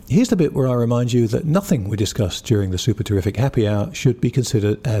here's the bit where I remind you that nothing we discuss during the Super Terrific Happy Hour should be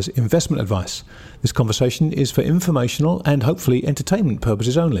considered as investment advice. This conversation is for informational and hopefully entertainment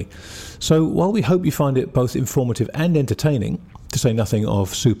purposes only. So while we hope you find it both informative and entertaining, to say nothing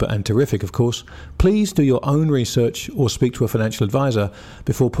of super and terrific, of course, please do your own research or speak to a financial advisor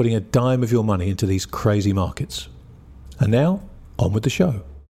before putting a dime of your money into these crazy markets. And now, on with the show.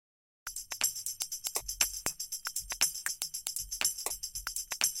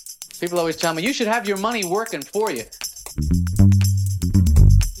 People always tell me, you should have your money working for you.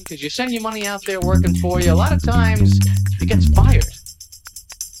 Because you send your money out there working for you, a lot of times it gets fired.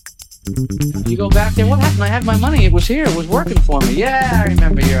 You go back there, what happened? I had my money, it was here, it was working for me. Yeah, I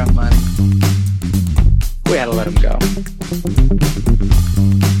remember your money. We had to let him go.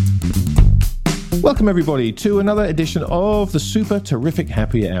 Welcome everybody to another edition of the Super Terrific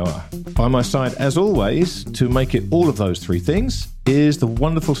Happy Hour. By my side, as always, to make it all of those three things, is the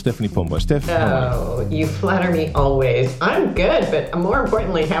wonderful Stephanie Pombo. Steph, oh, you flatter me always. I'm good, but more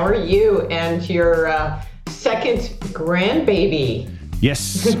importantly, how are you and your second grandbaby?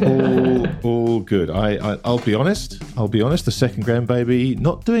 Yes, all good. I'll be honest. The second grandbaby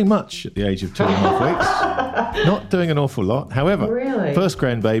not doing much at the age of 2.5 weeks. Not doing an awful lot. However, really? First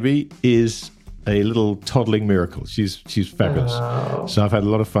grandbaby is a little toddling miracle. She's fabulous. Oh. So I've had a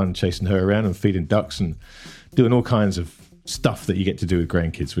lot of fun chasing her around and feeding ducks and doing all kinds of stuff that you get to do with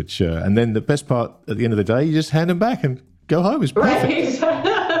grandkids. Which and then the best part at the end of the day, you just hand them back and go home. It's perfect.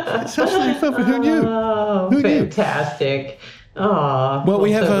 Right. It's absolutely perfect. Who knew? Oh, Who knew? Fantastic. Oh, Well,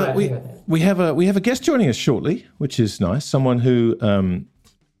 we have a guest joining us shortly, which is nice. Someone who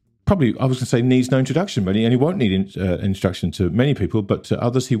probably, I was going to say, needs no introduction, but he won't need introduction to many people, but to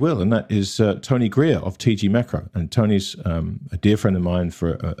others he will, and that is Tony Greer of TG Macro. And Tony's a dear friend of mine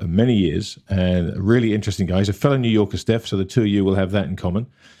for many years, and a really interesting guy. He's a fellow New Yorker, Steph, so the two of you will have that in common.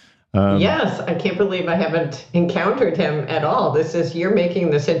 Yes, I can't believe I haven't encountered him at all. You're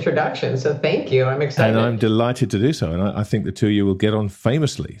making this introduction, so thank you. I'm excited. And I'm delighted to do so, and I think the two of you will get on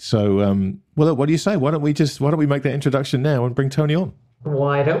famously. So, well, what do you say? Why don't we make that introduction now and bring Tony on?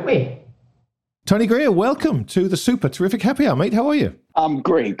 Why don't we? Tony Greer, welcome to the Super Terrific Happy Hour, mate. How are you? I'm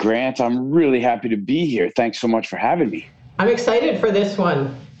great, Grant. I'm really happy to be here. Thanks so much for having me. I'm excited for this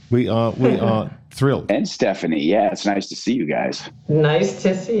one. We are thrilled. And Stephanie, yeah, it's nice to see you guys. Nice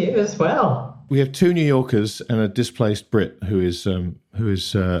to see you as well. We have two New Yorkers and a displaced Brit who is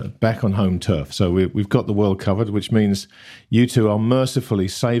back on home turf. So we've got the world covered, which means you two are mercifully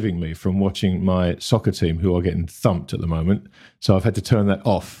saving me from watching my soccer team, who are getting thumped at the moment. So I've had to turn that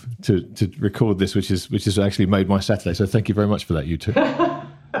off to record this, which has actually made my Saturday. So thank you very much for that, you two.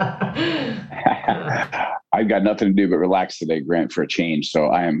 I've got nothing to do but relax today, Grant, for a change. So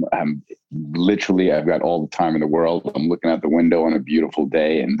I'm literally, I've got all the time in the world. I'm looking out the window on a beautiful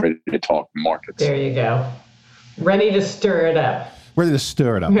day and ready to talk markets. There you go. Ready to stir it up. Ready to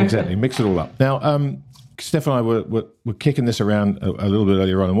stir it up, exactly. Mix it all up. Now, Steph and I were kicking this around a little bit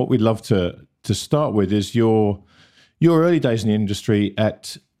earlier on, and what we'd love to start with is your early days in the industry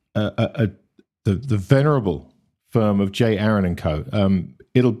at the venerable firm of J. Aron and Co.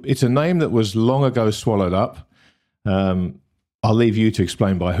 It's a name that was long ago swallowed up. I'll leave you to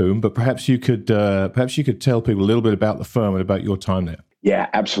explain by whom, but perhaps you could tell people a little bit about the firm and about your time there. Yeah,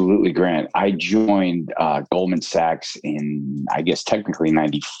 absolutely, Grant. I joined Goldman Sachs in, I guess, technically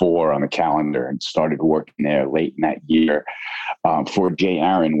 94 on the calendar, and started working there late in that year for J.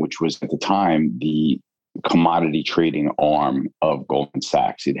 Aron, which was at the time the commodity trading arm of Goldman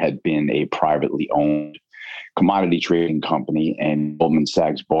Sachs. It had been a privately owned commodity trading company, and Goldman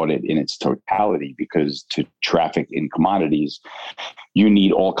Sachs bought it in its totality because to traffic in commodities, you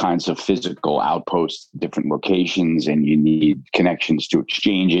need all kinds of physical outposts, different locations, and you need connections to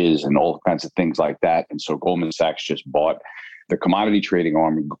exchanges and all kinds of things like that. And so Goldman Sachs just bought the commodity trading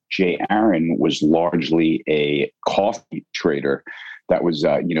arm. J. Aron was largely a coffee trader. That was,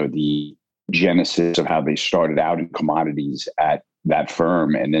 the genesis of how they started out in commodities at that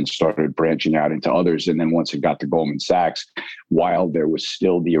firm, and then started branching out into others. And then once it got to Goldman Sachs, while there was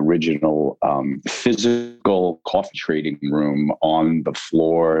still the original physical coffee trading room on the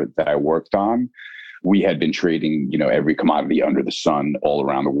floor that I worked on, we had been trading, every commodity under the sun all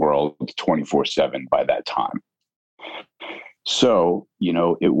around the world 24/7 by that time. So,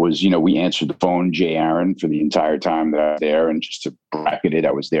 it was, we answered the phone, J. Aron, for the entire time that I was there. And just to bracket it,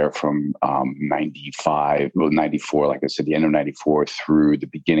 I was there from 94, like I said, the end of 94 through the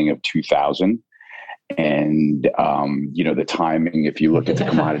beginning of 2000. And, the timing, if you look at the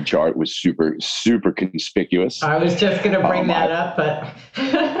commodity chart, was super, super conspicuous. I was just going to bring that up, but...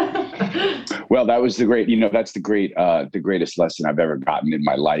 Well, that was that's the greatest lesson I've ever gotten in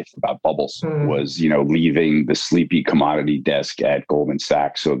my life about bubbles was, leaving the sleepy commodity desk at Goldman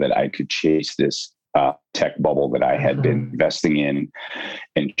Sachs so that I could chase this tech bubble that I had been investing in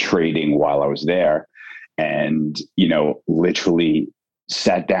and trading while I was there. And, literally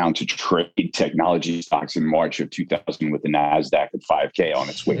sat down to trade technology stocks in March of 2000 with the NASDAQ at 5K on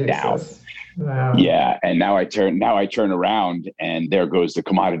its way down. Wow. Yeah. And now I turn around and there goes the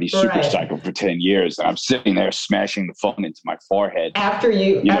commodity super cycle for 10 years. And I'm sitting there smashing the phone into my forehead. After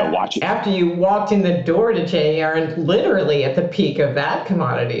you walked in the door to J. Aron, literally at the peak of that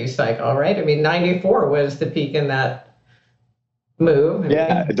commodity cycle, right? I mean, 94 was the peak in that move.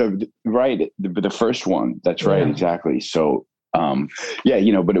 The first one. That's right. Exactly. So,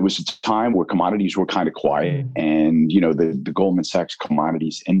 but it was a time where commodities were kind of quiet, and the Goldman Sachs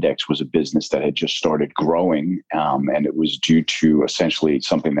Commodities Index was a business that had just started growing, and it was due to essentially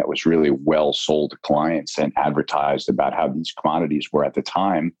something that was really well sold to clients and advertised about how these commodities were at the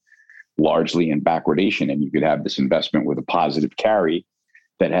time largely in backwardation, and you could have this investment with a positive carry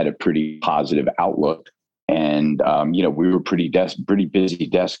that had a pretty positive outlook. And, we were pretty busy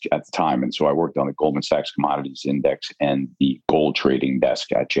desk at the time. And so I worked on the Goldman Sachs Commodities Index and the gold trading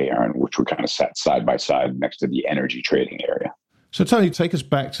desk at J. Aron, which were kind of sat side by side next to the energy trading area. So Tony, take us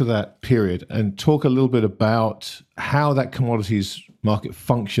back to that period and talk a little bit about how that commodities market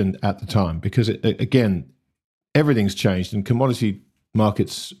functioned at the time. Because, again, everything's changed, and commodity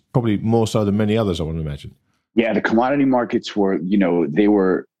markets probably more so than many others, I want to imagine. Yeah, the commodity markets were, they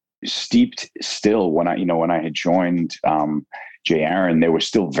were steeped still when I had joined J. Aron. They were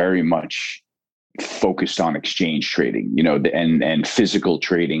still very much focused on exchange trading, and physical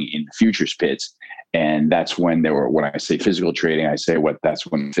trading in futures pits. And that's when when I say physical trading, that's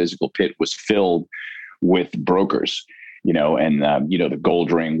when the physical pit was filled with brokers, the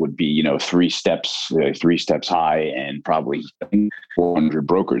gold ring would be, three steps high, and probably 400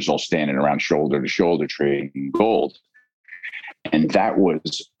 brokers all standing around shoulder to shoulder trading gold. And that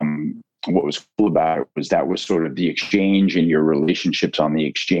was what was cool about it was that was sort of the exchange, and your relationships on the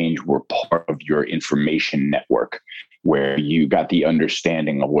exchange were part of your information network, where you got the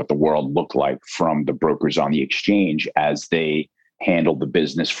understanding of what the world looked like from the brokers on the exchange as they handled the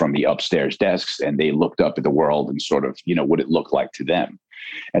business from the upstairs desks, and they looked up at the world and sort of, what it looked like to them.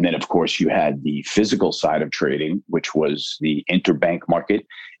 And then, of course, you had the physical side of trading, which was the interbank market,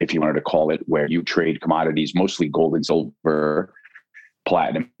 if you wanted to call it, where you trade commodities, mostly gold and silver,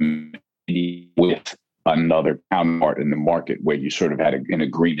 platinum, with another counterpart in the market, where you sort of had an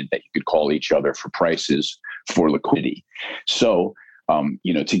agreement that you could call each other for prices for liquidity. So,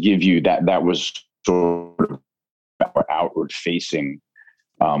 to give you that was sort of our outward facing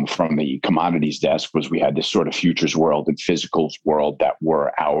from the commodities desk, was we had this sort of futures world and physicals world that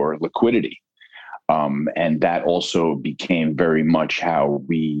were our liquidity. And that also became very much how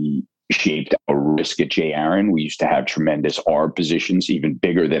we shaped our risk at J. Aron. We used to have tremendous ARB positions, even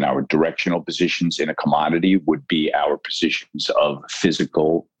bigger than our directional positions in a commodity would be our positions of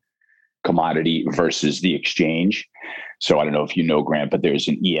physical commodity versus the exchange. So I don't know if you know, Grant, but there's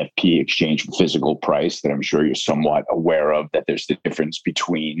an EFP, exchange for physical price, that I'm sure you're somewhat aware of, that there's the difference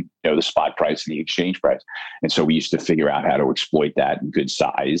between the spot price and the exchange price. And so we used to figure out how to exploit that in good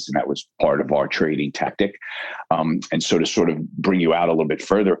size, and that was part of our trading tactic. And so to sort of bring you out a little bit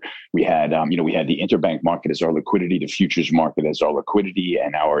further, we had we had the interbank market as our liquidity, the futures market as our liquidity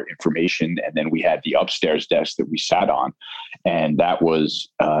and our information, and then we had the upstairs desk that we sat on, and that was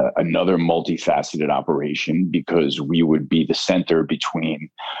another multifaceted operation, because we would be the center between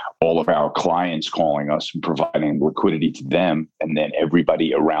all of our clients calling us and providing liquidity to them, and then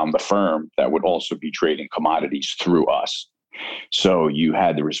everybody around the firm that would also be trading commodities through us. So you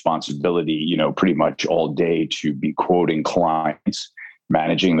had the responsibility, pretty much all day to be quoting clients,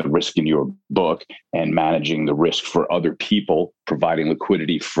 managing the risk in your book, and managing the risk for other people, providing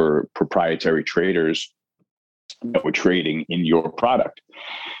liquidity for proprietary traders that were trading in your product.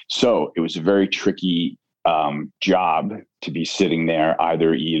 So it was a very tricky job to be sitting there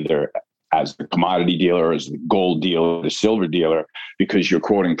either as the commodity dealer, or as the gold dealer, the silver dealer, because you're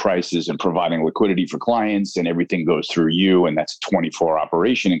quoting prices and providing liquidity for clients, and everything goes through you, and that's a 24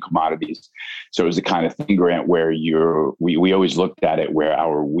 operation in commodities. So it was the kind of thing, Grant, where we always looked at it where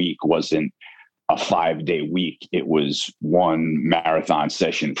our week wasn't a 5-day week. It was one marathon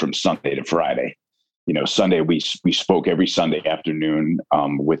session from Sunday to Friday. Sunday, we spoke every Sunday afternoon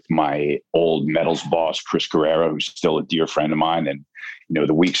with my old metals boss, Chris Guerrero, who's still a dear friend of mine. And,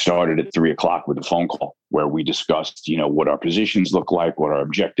 the week started at 3:00 with a phone call where we discussed, what our positions look like, what our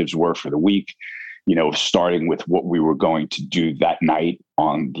objectives were for the week, starting with what we were going to do that night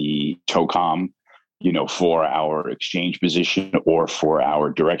on the TOCOM, for our exchange position or for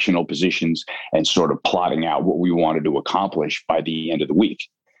our directional positions, and sort of plotting out what we wanted to accomplish by the end of the week.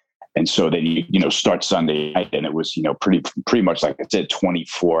 And so then you start Sunday night, and it was, pretty much, like I said,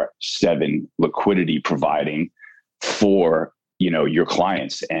 24/7 liquidity providing for, your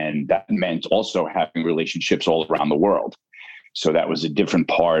clients. And that meant also having relationships all around the world. So that was a different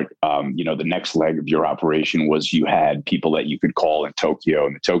part. The next leg of your operation was you had people that you could call in Tokyo,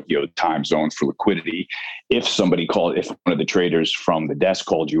 in the Tokyo time zone, for liquidity. If one of the traders from the desk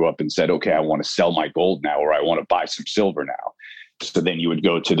called you up and said, okay, I want to sell my gold now, or I want to buy some silver now. So then you would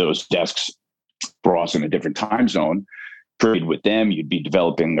go to those desks for us in a different time zone, trade with them. You'd be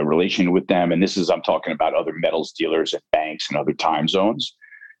developing a relation with them. And I'm talking about other metals dealers at banks and other time zones.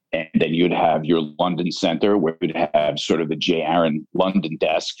 And then you'd have your London center, where you'd have sort of the J. Aron London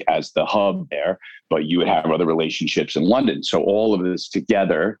desk as the hub there, but you would have other relationships in London. So all of this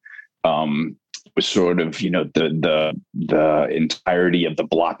together was sort of, the entirety of the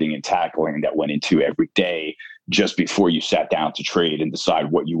blocking and tackling that went into every day just before you sat down to trade and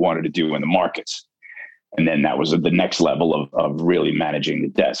decide what you wanted to do in the markets. And then that was the next level of really managing the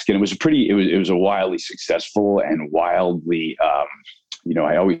desk. And it was a wildly successful and wildly,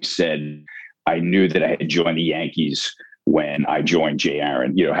 I always said I knew that I had joined the Yankees when I joined J.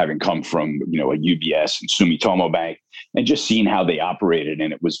 Aron, having come from, a UBS and Sumitomo Bank, and just seeing how they operated.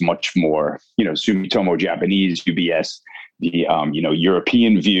 And it was much more, Sumitomo Japanese, UBS, the,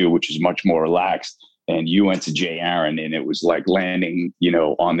 European view, which is much more relaxed. And you went to J. Aron, and it was like landing,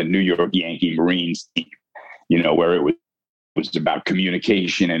 on the New York Yankee Marines team, where it was about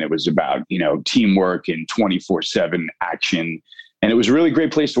communication, and it was about, teamwork and 24/7 action. And it was a really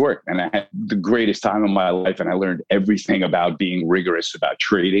great place to work. And I had the greatest time of my life. And I learned everything about being rigorous about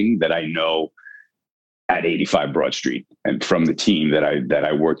trading that I know at 85 Broad Street, and from the team that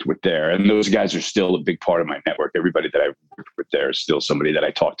I worked with there. And those guys are still a big part of my network. Everybody that I worked with there is still somebody that I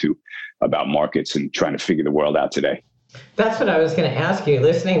talk to about markets and trying to figure the world out today. That's what I was going to ask you.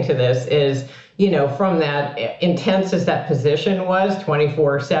 Listening to this is, from that intense as that position was,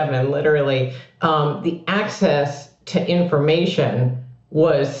 24/7, literally, the access to information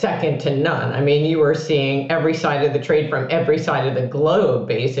was second to none. I mean, you were seeing every side of the trade from every side of the globe,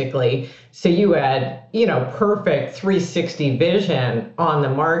 basically. So you had, perfect 360 vision on the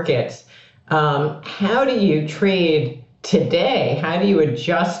markets. How do you trade today? How do you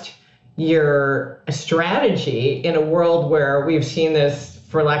adjust your strategy in a world where we've seen this,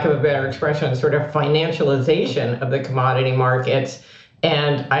 for lack of a better expression, sort of financialization of the commodity markets?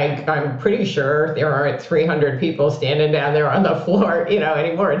 And I'm pretty sure there aren't 300 people standing down there on the floor,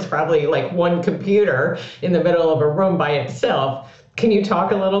 anymore. It's probably like one computer in the middle of a room by itself. Can you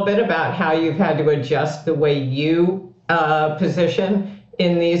talk a little bit about how you've had to adjust the way you position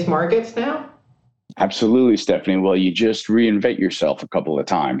in these markets now? Absolutely, Stephanie. Well, you just reinvent yourself a couple of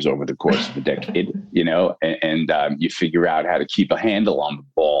times over the course of a decade, and you figure out how to keep a handle on the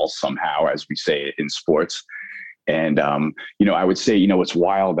ball somehow, as we say in sports. And, I would say, it's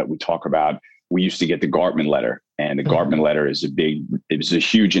wild that we talk about, we used to get the Gartman letter, and the Gartman letter it was a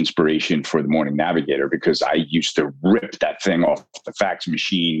huge inspiration for the Morning Navigator, because I used to rip that thing off the fax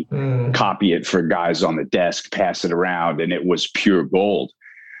machine, copy it for guys on the desk, pass it around, and it was pure gold.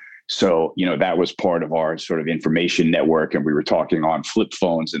 So, that was part of our sort of information network, and we were talking on flip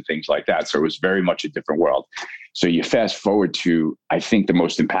phones and things like that. So it was very much a different world. So you fast forward to, I think the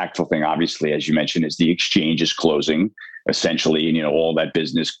most impactful thing, obviously, as you mentioned, is the exchange is closing, essentially, and, all that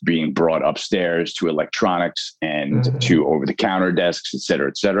business being brought upstairs to electronics and to over-the-counter desks, et cetera,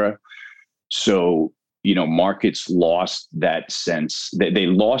 et cetera. So, markets lost that sense.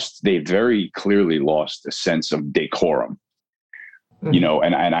 They very clearly lost a sense of decorum.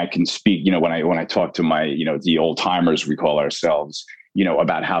 And I can speak, when I talk to my, the old timers, we call ourselves,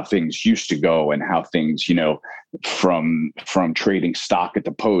 about how things used to go, and how things, from trading stock at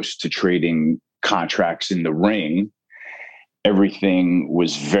the post to trading contracts in the ring, everything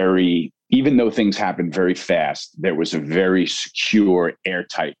was even though things happened very fast, there was a very secure,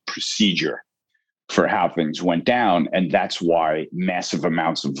 airtight procedure for how things went down. And that's why massive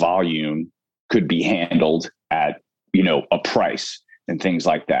amounts of volume could be handled at, a price and things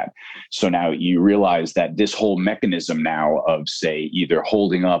like that. So now you realize that this whole mechanism now of, say, either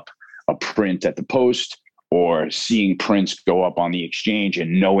holding up a print at the post or seeing prints go up on the exchange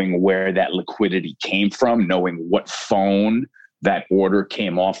and knowing where that liquidity came from, knowing what phone that order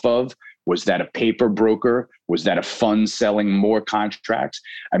came off of. Was that a paper broker? Was that a fund selling more contracts?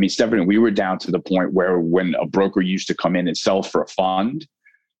 I mean, Stephanie, we were down to the point where when a broker used to come in and sell for a fund,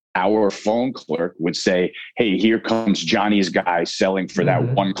 our phone clerk would say, hey, here comes Johnny's guy selling for that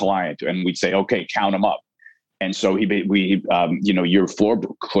one client. And we'd say, okay, count him up. And so your floor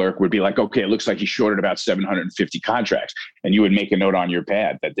clerk would be like, okay, it looks like he shorted about 750 contracts. And you would make a note on your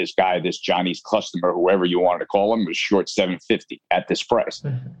pad that this guy, this Johnny's customer, whoever you wanted to call him, was short 750 at this price.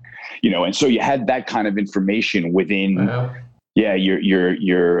 And so you had that kind of information within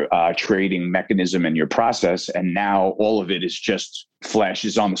your trading mechanism and your process. And now all of it is just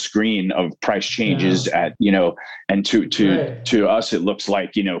flashes on the screen of price changes and to us, it looks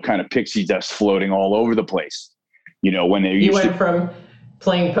like, kind of pixie dust floating all over the place. When you went from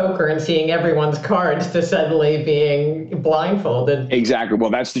playing poker and seeing everyone's cards to suddenly being blindfolded. Exactly. Well,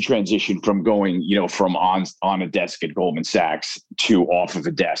 that's the transition from going, from on a desk at Goldman Sachs to off of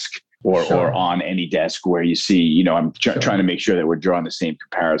a desk or on any desk where you see, I'm trying to make sure that we're drawing the same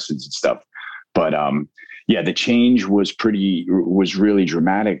comparisons and stuff. But the change was really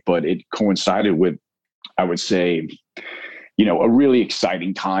dramatic, but it coincided with, I would say, a really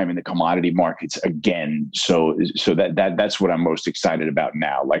exciting time in the commodity markets again. So that's what I'm most excited about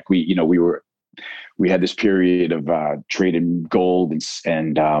now. Like we had this period of trading gold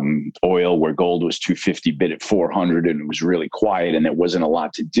and oil where gold was 250 bid at 400 and it was really quiet and there wasn't a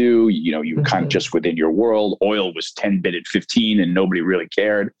lot to do. You were kind of just within your world. Oil was 10 bid at 15 and nobody really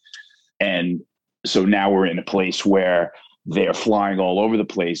cared. And so now we're in a place where they're flying all over the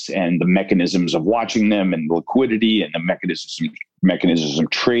place, and the mechanisms of watching them and the liquidity and the mechanisms of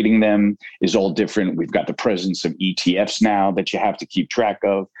trading them is all different. We've got the presence of ETFs now that you have to keep track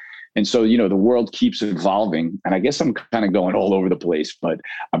of. And so, the world keeps evolving. And I guess I'm kind of going all over the place, but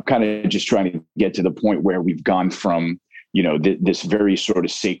I'm kind of just trying to get to the point where we've gone from, this very sort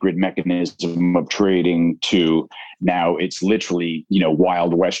of sacred mechanism of trading to now it's literally,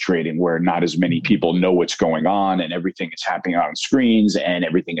 Wild West trading where not as many people know what's going on and everything is happening on screens and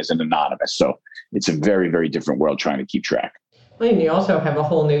everything is anonymous. So it's a very, very different world trying to keep track. Well, and you also have a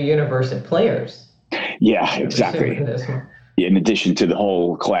whole new universe of players. Yeah, exactly. In addition to the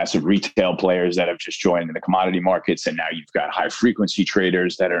whole class of retail players that have just joined in the commodity markets. And now you've got high frequency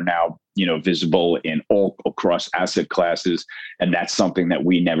traders that are now, visible in all across asset classes. And that's something that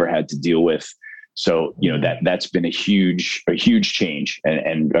we never had to deal with. So, that's been a huge change.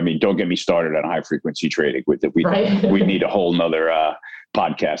 And I mean, don't get me started on high frequency trading with it. We need a whole nother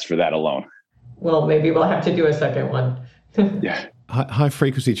podcast for that alone. Well, maybe we'll have to do a second one. Yeah. High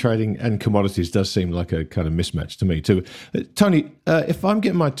frequency trading and commodities does seem like a kind of mismatch to me too. Tony, if I'm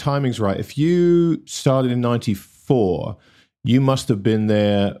getting my timings right, if you started in 94, you must have been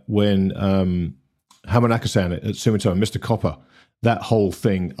there when Hamanaka-san at Sumitomo, Mr. Copper, that whole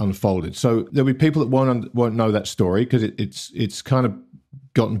thing unfolded. So there'll be people that won't know that story because it's kind of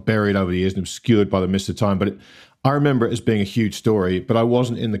gotten buried over the years and obscured by the mist of time. But I remember it as being a huge story, but I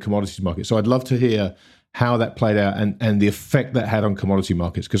wasn't in the commodities market. So I'd love to hear how that played out and the effect that had on commodity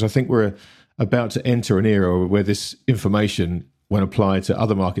markets, because I think we're about to enter an era where this information, when applied to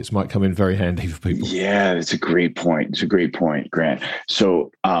other markets, might come in very handy for people. Yeah, it's a great point. Grant.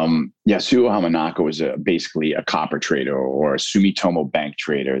 So Yasuo Hamanaka was basically a copper trader or a Sumitomo Bank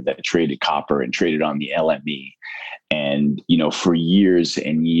trader that traded copper and traded on the LME. And, for years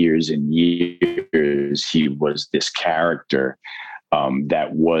and years and years, he was this character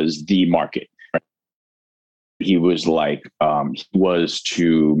that was the market. He was like, he was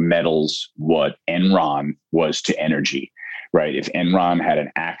to metals what Enron was to energy, right? If Enron had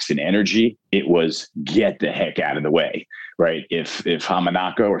an axe in energy, it was get the heck out of the way, right? If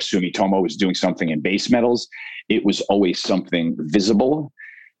Hamanaka or Sumitomo was doing something in base metals, it was always something visible,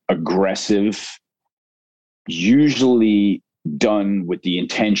 aggressive, usually done with the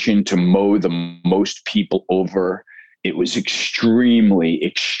intention to mow the most people over. It was extremely,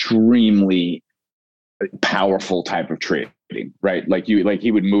 extremely powerful type of trading, right? Like he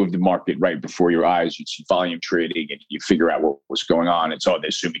would move the market right before your eyes. You'd see volume trading and you figure out what was going on. And so the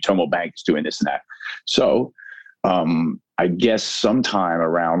Sumitomo Bank is doing this and that. So I guess sometime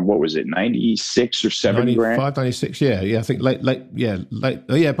around, what was it, 96 or 7 grand? 96, yeah. I think late,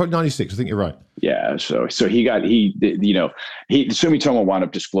 probably 96. I think you're right. Yeah. So Sumitomo wound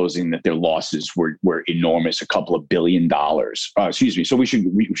up disclosing that their losses were enormous, a couple of $1 billion. Excuse me. So I should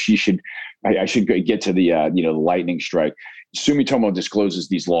get to the the lightning strike. Sumitomo discloses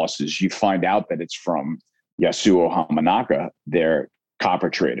these losses. You find out that it's from Yasuo Hamanaka, their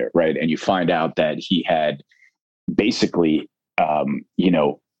copper trader, right? And you find out that he had basically,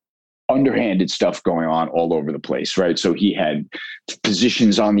 underhanded stuff going on all over the place, right? So he had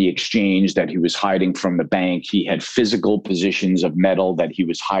positions on the exchange that he was hiding from the bank. He had physical positions of metal that he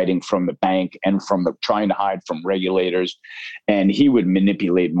was hiding from the bank and trying to hide from regulators. And he would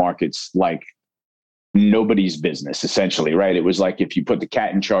manipulate markets like nobody's business, essentially, right? It was like if you put the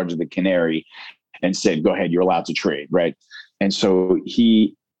cat in charge of the canary and said, go ahead, you're allowed to trade, right? And so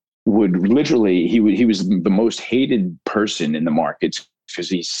he would literally, he was the most hated person in the markets because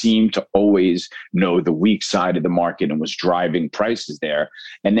he seemed to always know the weak side of the market and was driving prices there.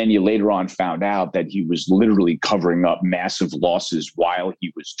 And then you later on found out that he was literally covering up massive losses while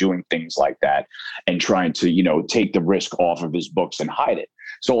he was doing things like that and trying to, take the risk off of his books and hide it.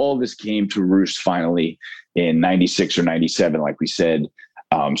 So all of this came to roost finally in 96 or 97, like we said.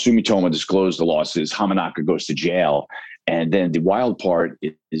 Sumitomo disclosed the losses. Hamanaka goes to jail. And then the wild part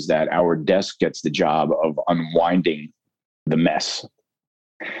is that our desk gets the job of unwinding the mess,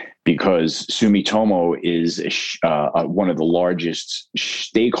 because Sumitomo is one of the largest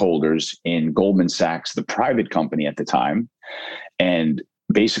stakeholders in Goldman Sachs, the private company at the time, and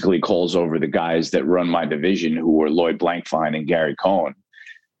basically calls over the guys that run my division, who were Lloyd Blankfein and Gary Cohn,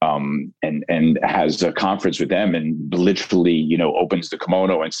 and has a conference with them and literally, opens the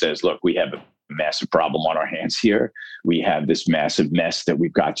kimono and says, look, we have a massive problem on our hands here. We have this massive mess that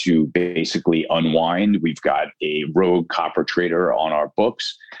we've got to basically unwind. We've got a rogue copper trader on our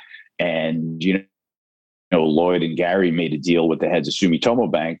books. And, Lloyd and Gary made a deal with the heads of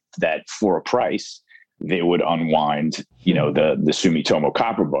Sumitomo Bank that for a price, they would unwind, the Sumitomo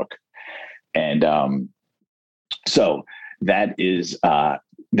copper book. And so that is,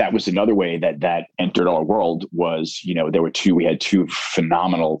 that was another way that entered our world was, we had two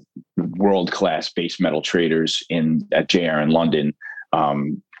phenomenal world-class base metal traders at JR in London.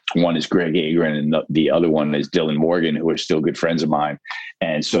 One is Greg Aron and the other one is Dylan Morgan, who are still good friends of mine.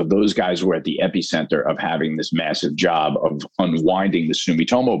 And so those guys were at the epicenter of having this massive job of unwinding the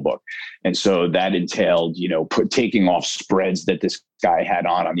Sumitomo book. And so that entailed, taking off spreads that this guy had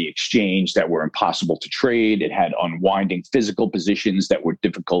on the exchange that were impossible to trade. It had unwinding physical positions that were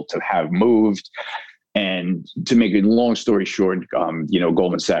difficult to have moved. And to make a long story short,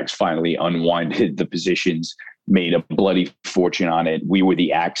 Goldman Sachs finally unwinded the positions, made a bloody fortune on it. We were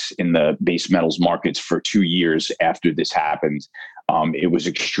the axe in the base metals markets for 2 years after this happened. It was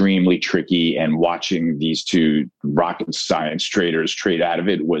extremely tricky, and watching these two rocket science traders trade out of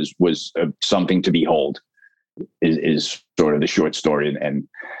it was something to behold. Is sort of the short story, and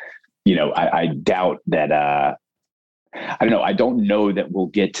I doubt that. I don't know. I don't know that we'll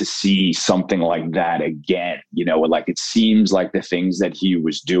get to see something like that again. Like it seems like the things that he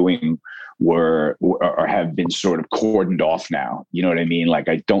was doing were or have been sort of cordoned off now. You know what I mean? Like,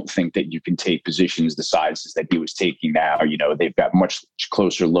 I don't think that you can take positions the sizes that he was taking now. They've got much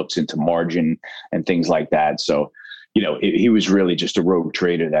closer looks into margin and things like that. So, he was really just a rogue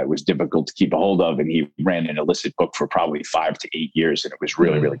trader that was difficult to keep a hold of. And he ran an illicit book for probably 5 to 8 years. And it was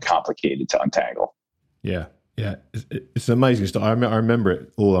really, really complicated to untangle. Yeah. Yeah, it's an amazing story. I remember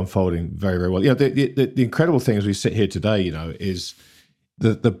it all unfolding very, very well. The incredible thing as we sit here today, is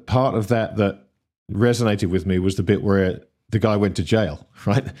the part of that resonated with me was the bit where the guy went to jail,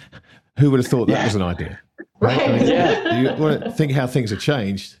 right? Who would have thought that was an idea? Right? You want to think how things have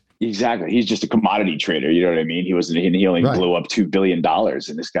changed. Exactly. He's just a commodity trader. You know what I mean? He only blew up $2 billion,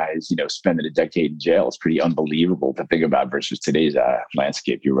 and this guy is, spending a decade in jail. It's pretty unbelievable to think about versus today's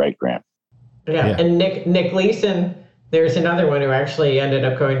landscape. You're right, Grant. Yeah. And Nick Leeson, there's another one who actually ended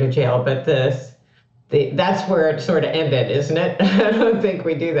up going to jail, but that's where it sort of ended, isn't it? I don't think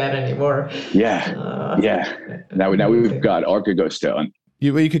we do that anymore. Yeah. Now we've got Archegos still.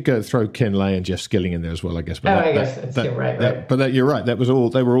 You could throw Ken Lay and Jeff Skilling in there as well, I guess. But I guess that's right. But you're right. They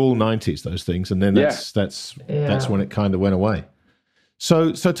were all 90s, those things, and then that's when it kind of went away.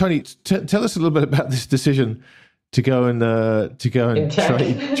 So Tony, tell us a little bit about this decision to go and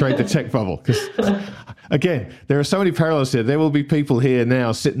trade the tech bubble, because again, there are so many parallels here. There will be people here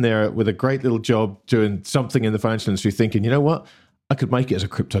now sitting there with a great little job doing something in the financial industry, thinking, you know what, I could make it as a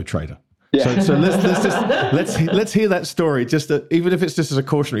crypto trader. Yeah. So let's hear that story, even if it's just as a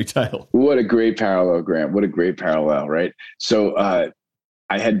cautionary tale. What a great parallel, Grant. What a great parallel, right? So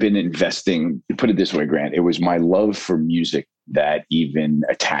I had been investing. Put it this way, Grant. It was my love for music that even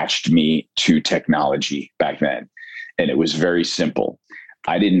attached me to technology back then. And it was very simple.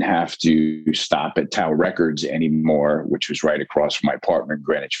 I didn't have to stop at Tower Records anymore, which was right across from my apartment in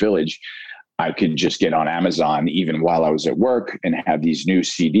Greenwich Village. I could just get on Amazon even while I was at work and have these new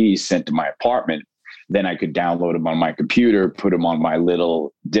CDs sent to my apartment. Then I could download them on my computer, put them on my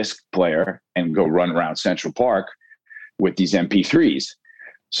little disc player, and go run around Central Park with these MP3s.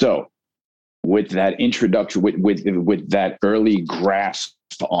 So with that introduction, with that early grasp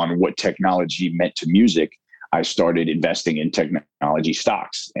on what technology meant to music, I started investing in technology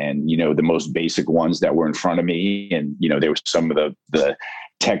stocks, and the most basic ones that were in front of me, and there were some of the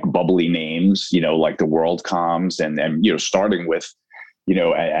tech bubbly names, like the WorldComs, and starting with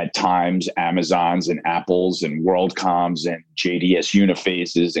at times Amazons and Apples and WorldComs and JDS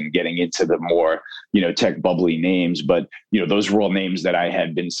Uniphases, and getting into the more tech bubbly names. But those were all names that I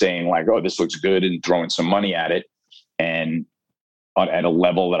had been saying like, oh, this looks good, and throwing some money at it, and at a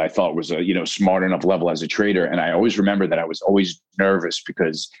level that I thought was a smart enough level as a trader. And I always remember that I was always nervous,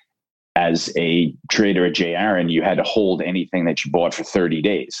 because as a trader at Aron, you had to hold anything that you bought for 30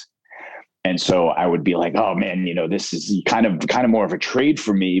 days. And so I would be like, oh man, this is kind of more of a trade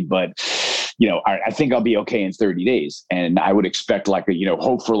for me, but I think I'll be okay in 30 days. And I would expect like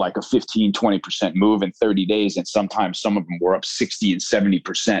hope for like a 15, 20% move in 30 days. And sometimes some of them were up 60 and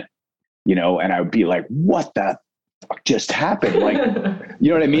 70%, and I would be like, what the fuck just happened? Like, you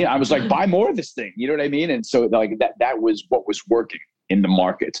know what I mean? I was like, buy more of this thing. You know what I mean? And so like that was what was working in the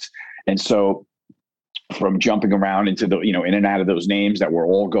markets. And so from jumping around into the, in and out of those names that were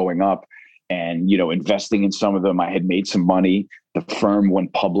all going up, and, investing in some of them, I had made some money. The firm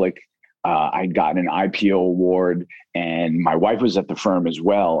went public. I'd gotten an IPO award, and my wife was at the firm as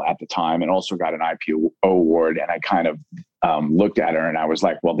well at the time, and also got an IPO award. And I kind of looked at her and I was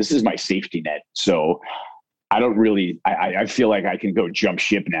like, well, this is my safety net. So I don't really, I feel like I can go jump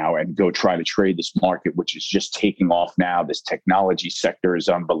ship now and go try to trade this market, which is just taking off now. This technology sector is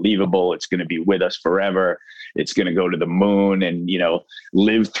unbelievable. It's going to be with us forever. It's going to go to the moon, and,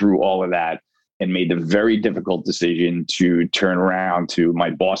 live through all of that. And made the very difficult decision to turn around to my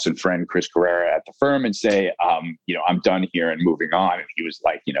boss and friend, Chris Greer at the firm, and say, I'm done here and moving on. And he was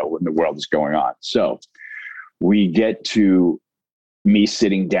like, what in the world is going on? So we get to me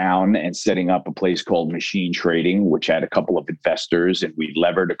sitting down and setting up a place called Machine Trading, which had a couple of investors, and we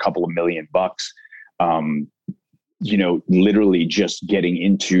levered a couple of $1 million. Literally just getting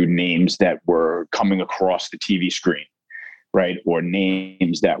into names that were coming across the TV screen, right? Or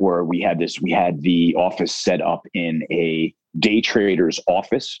names that we had the office set up in a day trader's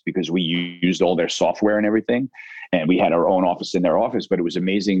office, because we used all their software and everything. And we had our own office in their office, but it was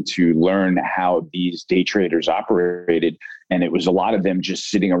amazing to learn how these day traders operated. And it was a lot of them just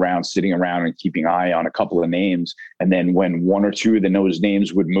sitting around and keeping an eye on a couple of names. And then when one or two of those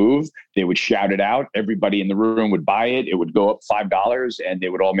names would move, they would shout it out. Everybody in the room would buy it. It would go up $5, and they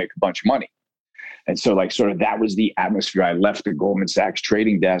would all make a bunch of money. And so that was the atmosphere. I left the Goldman Sachs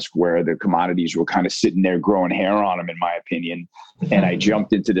trading desk, where the commodities were kind of sitting there growing hair on them, in my opinion. And I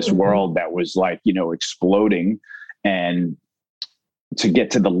jumped into this world that was exploding. And to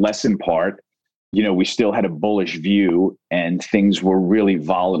get to the lesson part, we still had a bullish view, and things were really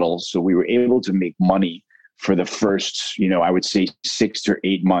volatile. So we were able to make money for the first, I would say 6 to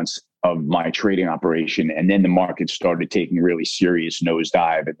 8 months of my trading operation. And then the market started taking a really serious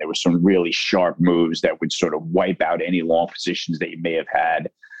nosedive, and there were some really sharp moves that would sort of wipe out any long positions that you may have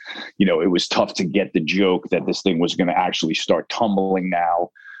had. It was tough to get the joke that this thing was going to actually start tumbling now.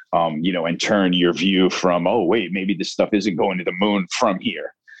 And turn your view from, oh, wait, maybe this stuff isn't going to the moon from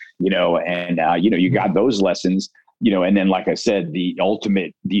here, you got those lessons, and then, like I said, the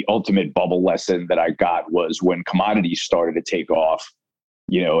ultimate bubble lesson that I got was when commodities started to take off,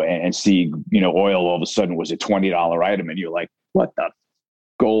 and see, oil all of a sudden was a $20 item, and you're like, what the?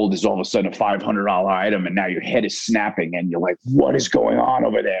 Gold is all of a sudden a $500 item, and now your head is snapping, and you're like, what is going on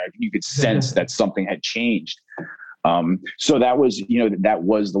over there? You could sense that something had changed. So that was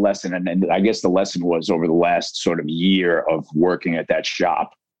the lesson. And I guess the lesson was, over the last sort of year of working at that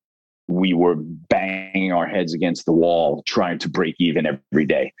shop, we were banging our heads against the wall, trying to break even every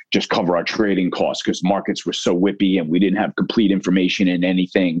day, just cover our trading costs, because markets were so whippy and we didn't have complete information in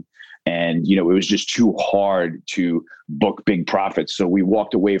anything. And, it was just too hard to book big profits. So we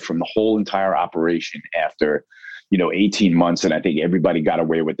walked away from the whole entire operation after 18 months. And I think everybody got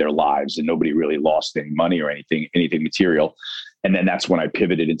away with their lives, and nobody really lost any money or anything material. And then that's when I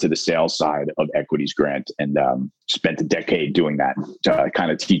pivoted into the sales side of equities, Grant, and spent a decade doing that,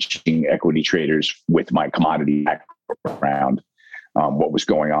 kind of teaching equity traders with my commodity background what was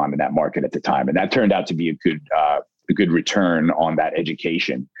going on in that market at the time. And that turned out to be a good return on that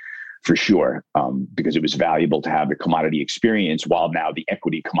education, for sure, because it was valuable to have the commodity experience while now the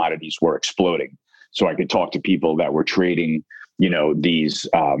equity commodities were exploding. So I could talk to people that were trading, these,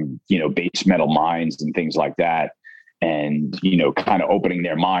 base metal mines and things like that, and, kind of opening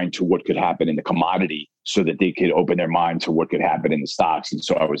their mind to what could happen in the commodity so that they could open their mind to what could happen in the stocks. And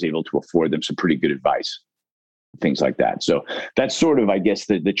so I was able to afford them some pretty good advice, things like that. So that's sort of, I guess,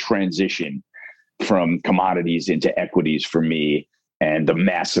 the transition from commodities into equities for me, and the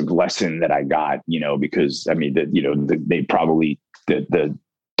massive lesson that I got, because I mean, they probably, the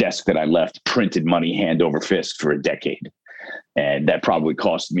desk that I left printed money hand over fist for a decade. And that probably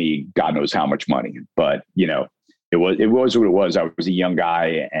cost me God knows how much money, but it was what it was. I was a young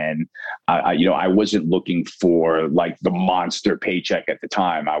guy, and I wasn't looking for like the monster paycheck at the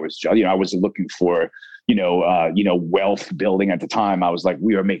time. I wasn't looking for, wealth building at the time. I was like,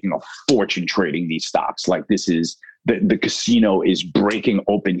 we are making a fortune trading these stocks. Like, this is the casino is breaking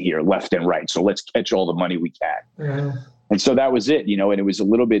open here left and right. So let's catch all the money we can. Yeah. And so that was it, and it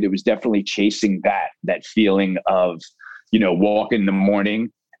was definitely chasing that feeling of, walk in the morning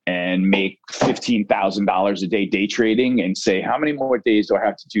and make $15,000 a day trading and say, how many more days do I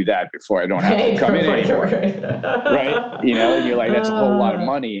have to do that before I don't have to come in anymore? Right. And you're like, that's a whole lot of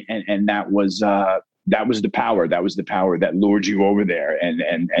money. And that was the power. That was the power that lured you over there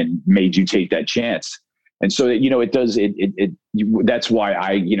and made you take that chance. And so, that's why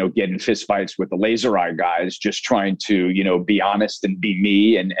I, get in fist fights with the laser eye guys, just trying to, be honest and be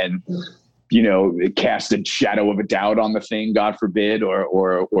me and cast a shadow of a doubt on the thing, God forbid,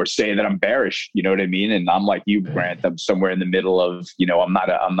 or say that I'm bearish, you know what I mean? And I'm like you, Grant, I'm somewhere in the middle of, I'm not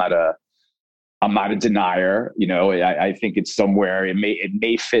a denier, I think it's somewhere, it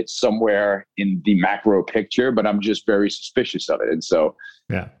may fit somewhere in the macro picture, but I'm just very suspicious of it. And so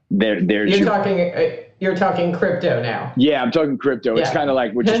there's you're talking crypto now. Yeah, I'm talking crypto. Yeah. It's kind of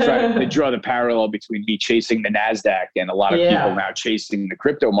like we're just trying to draw the parallel between me chasing the NASDAQ and a lot of people now chasing the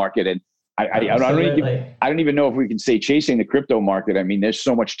crypto market. And I don't even know if we can say chasing the crypto market. I mean, there's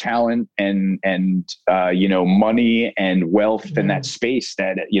so much talent and money and wealth in that space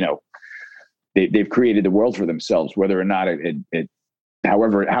that, they've created the world for themselves, whether or not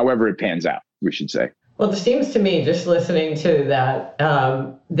however it pans out, we should say. Well, it seems to me, just listening to that,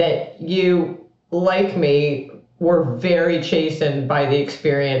 that you, like me, were very chastened by the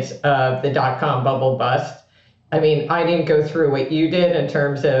experience of the dot-com bubble bust. I mean, I didn't go through what you did in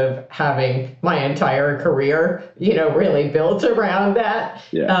terms of having my entire career, really built around that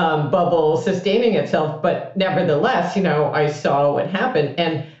bubble sustaining itself. But nevertheless, I saw what happened.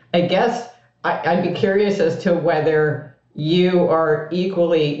 And I guess I'd be curious as to whether you are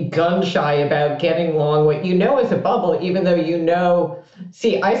equally gun shy about getting long what is a bubble, even though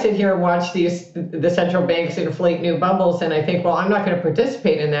see, I sit here and watch the central banks inflate new bubbles, and I think, well, I'm not going to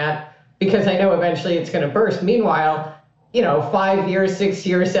participate in that because I know eventually it's going to burst. Meanwhile, 5 years, 6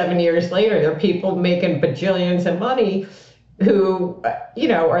 years, 7 years later, there are people making bajillions of money who,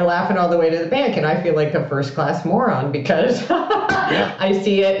 are laughing all the way to the bank. And I feel like a first-class moron because I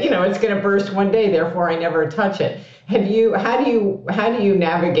see it, it's going to burst one day, therefore I never touch it. How do you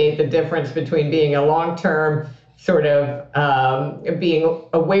navigate the difference between being a long-term sort of being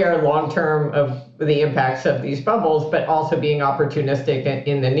aware long-term of the impacts of these bubbles, but also being opportunistic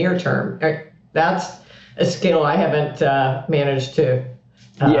in the near term? That's a skill I haven't managed to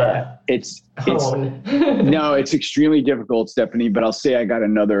it's hone. It's extremely difficult, Stephanie, but I'll say I got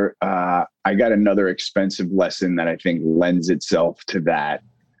another expensive lesson that I think lends itself to that.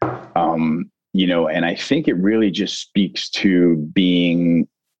 And I think it really just speaks to being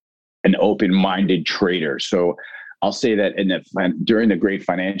an open-minded trader. So I'll say that during the great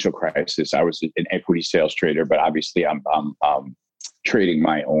financial crisis, I was an equity sales trader, but obviously I'm trading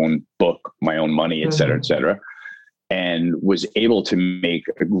my own book, my own money, et cetera, and was able to make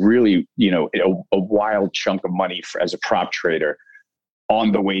a really, a wild chunk of money as a prop trader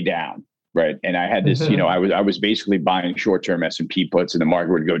on the way down. Right. And I had this, I was basically buying short-term S&P puts, and the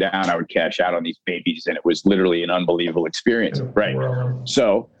market would go down. I would cash out on these babies, and it was literally an unbelievable experience. Right.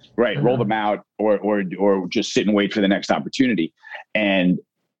 So, roll them out or just sit and wait for the next opportunity. And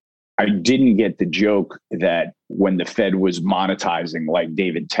I didn't get the joke that when the Fed was monetizing like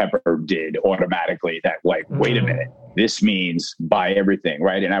David Tepper did automatically, that like, wait a minute, this means buy everything.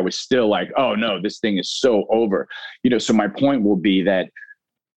 Right. And I was still like, oh no, this thing is so over. So my point will be that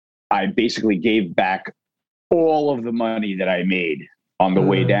I basically gave back all of the money that I made on the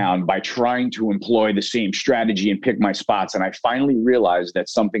way down by trying to employ the same strategy and pick my spots. And I finally realized that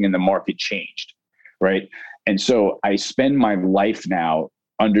something in the market changed, right? And so I spend my life now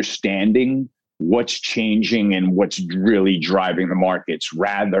understanding what's changing and what's really driving the markets,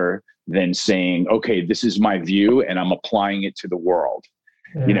 rather than saying, okay, this is my view and I'm applying it to the world,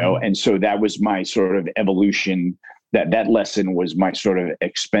 And so that was my sort of evolution. That lesson was my sort of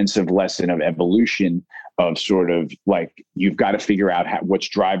expensive lesson of evolution, of sort of like, you've got to figure out what's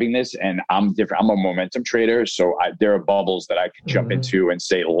driving this. And I'm different. I'm a momentum trader. So there are bubbles that I can jump into and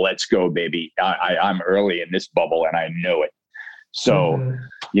say, let's go, baby. I'm early in this bubble and I know it. So,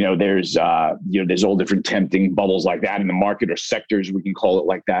 there's all different tempting bubbles like that in the market, or sectors, we can call it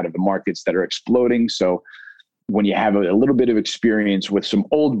like that, of the markets that are exploding. So when you have a little bit of experience with some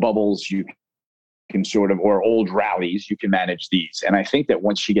old bubbles, you can or old rallies, you can manage these. And I think that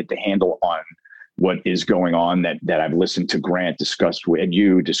once you get the handle on what is going on, that I've listened to Grant discussed with, and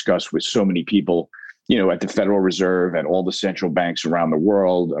you discussed with so many people, at the Federal Reserve and all the central banks around the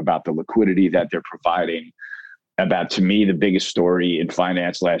world, about the liquidity that they're providing, about, to me, the biggest story in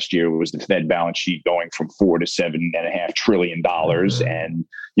finance last year was the Fed balance sheet going from $4 to $7.5 trillion. And,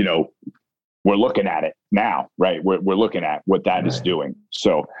 we're looking at it now, right? We're looking at what that is doing.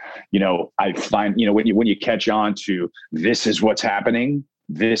 So, I find, when you catch on to this is what's happening,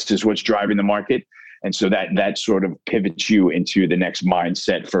 this is what's driving the market. And so that sort of pivots you into the next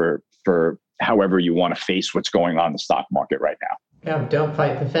mindset for however you want to face what's going on in the stock market right now. Yeah, don't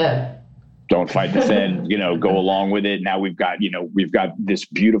fight the Fed. Don't fight the Fed, go along with it. Now we've got this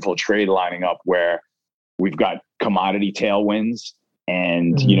beautiful trade lining up where we've got commodity tailwinds.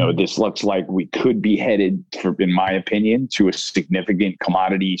 And, this looks like we could be headed, in my opinion, to a significant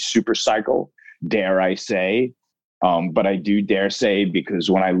commodity super cycle, dare I say. But I do dare say,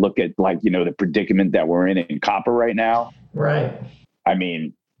 because when I look at the predicament that we're in copper right now. Right. I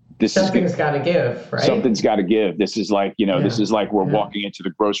mean, something's got to give, right? Something's got to give. This is like, this is like we're walking into the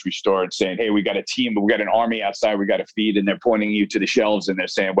grocery store and saying, hey, we got a team, we got an army outside, we got to feed. And they're pointing you to the shelves and they're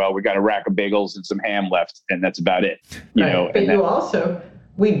saying, well, we got a rack of bagels and some ham left. And that's about it. But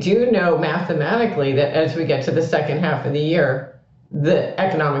we do know mathematically that as we get to the second half of the year, the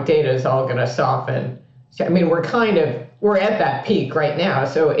economic data is all going to soften. So, I mean, we're at that peak right now.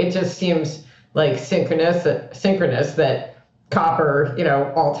 So it just seems like synchronous that copper,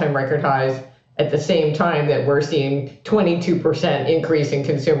 all-time record highs at the same time that we're seeing 22% increase in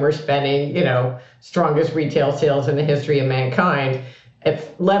consumer spending, strongest retail sales in the history of mankind,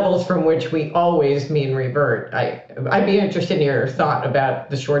 at levels from which we always mean revert. I'd be interested in your thought about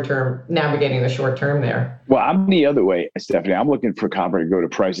the short term, navigating the short term there. Well, I'm the other way, Stephanie. I'm looking for copper to go to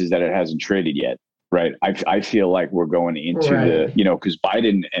prices that it hasn't traded yet. Right. I feel like we're going into because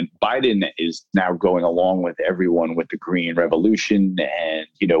Biden is now going along with everyone with the green revolution. And,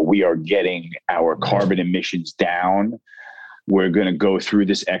 we are getting our carbon emissions down. We're going to go through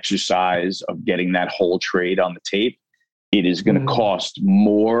this exercise of getting that whole trade on the tape. It is going to cost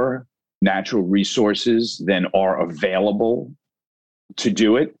more natural resources than are available to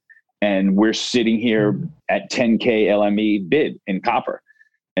do it. And we're sitting here at 10K LME bid in copper.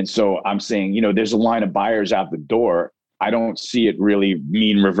 And so I'm saying, there's a line of buyers out the door. I don't see it really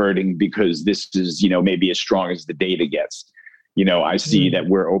mean reverting, because this is, maybe as strong as the data gets. I see that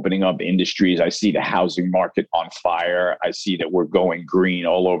we're opening up industries. I see the housing market on fire. I see that we're going green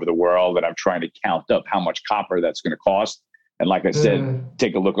all over the world. And I'm trying to count up how much copper that's going to cost. And like I said,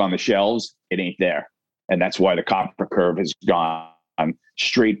 take a look on the shelves. It ain't there. And that's why the copper curve has gone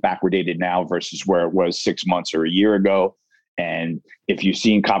straight backwardated now versus where it was 6 months or a year ago. And if you've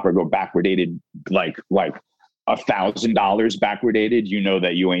seen copper go backwardated, like $1,000 backwardated,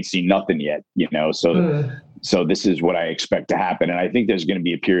 that you ain't seen nothing yet, So this is what I expect to happen. And I think there's going to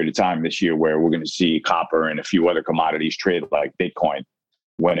be a period of time this year where we're going to see copper and a few other commodities trade like Bitcoin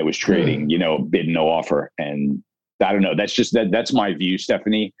when it was trading, bid no offer. And I don't know. That's my view,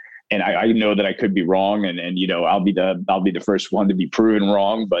 Stephanie. And I know that I could be wrong, and I'll be the first one to be proven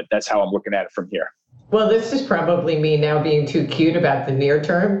wrong, but that's how I'm looking at it from here. Well, this is probably me now being too cute about the near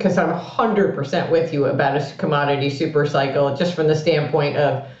term, because I'm 100% with you about a commodity super cycle, just from the standpoint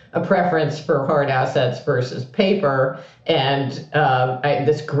of a preference for hard assets versus paper. And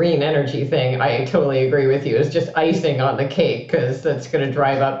this green energy thing, I totally agree with you, is just icing on the cake, because that's going to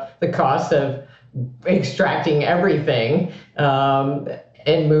drive up the cost of extracting everything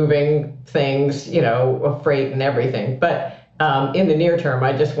and moving things, freight and everything. But in the near term,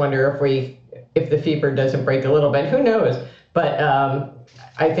 I just wonder if the fever doesn't break a little bit, who knows? But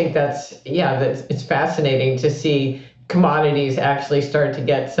I think it's fascinating to see commodities actually start to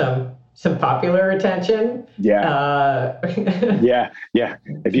get some popular attention. Yeah. Yeah.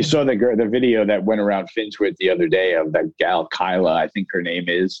 If you saw the video that went around FinTwit the other day of that gal, Kyla, I think her name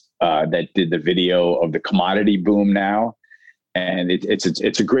is, that did the video of the commodity boom now. And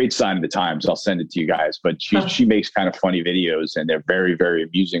it's a great sign of the times. I'll send it to you guys. But she makes kind of funny videos, and they're very, very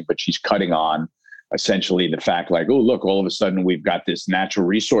amusing. But she's cutting on essentially the fact, like, oh, look, all of a sudden we've got this natural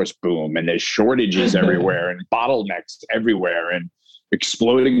resource boom, and there's shortages everywhere and bottlenecks everywhere and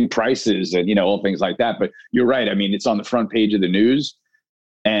exploding prices and, all things like that. But you're right. I mean, it's on the front page of the news,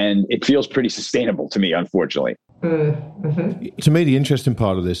 and it feels pretty sustainable to me, unfortunately. Mm-hmm. To me, the interesting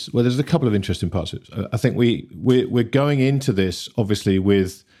part of this, well, there's a couple of interesting parts of it. I think we're going into this obviously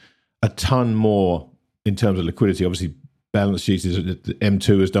with a ton more in terms of liquidity. Obviously, balance sheets is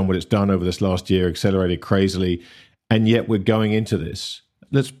M2 has done what it's done over this last year, accelerated crazily, and yet we're going into this.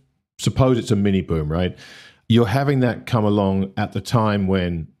 Let's suppose it's a mini boom, right? You're having that come along at the time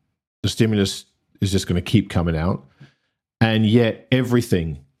when the stimulus is just going to keep coming out, and yet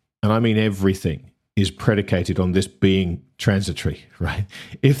everything, and I mean everything, is predicated on this being transitory, right?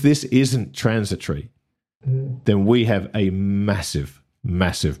 If this isn't transitory, then we have a massive,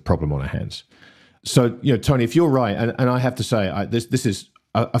 massive problem on our hands. So, Tony, if you're right, and I have to say,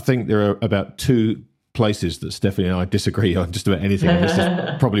 I think there are about two places that Stephanie and I disagree on just about anything, and this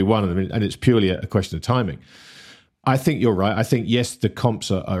is probably one of them, and it's purely a question of timing. I think you're right. I think, yes, the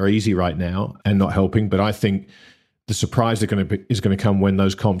comps are easy right now and not helping, but I think the surprise is going to come when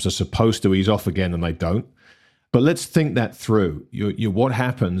those comps are supposed to ease off again and they don't. But let's think that through. What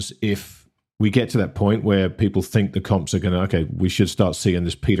happens if we get to that point where people think the comps are going to, okay, we should start seeing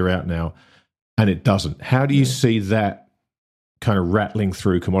this peter out now, and it doesn't? How do you see that kind of rattling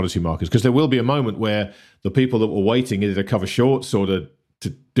through commodity markets? Because there will be a moment where the people that were waiting either to cover shorts or to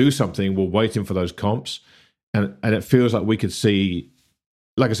do something were waiting for those comps, and it feels like we could see,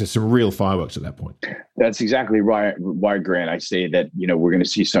 like I said, some real fireworks at that point. That's exactly why, Grant, I say that, we're going to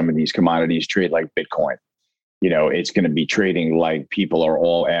see some of these commodities trade like Bitcoin. It's going to be trading like people are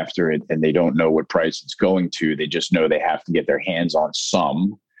all after it and they don't know what price it's going to. They just know they have to get their hands on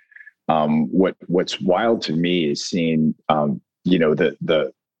some. What's wild to me is seeing,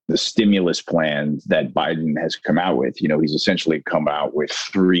 the stimulus plans that Biden has come out with. He's essentially come out with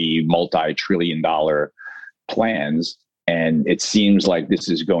 3 multi-trillion-dollar plans. And it seems like this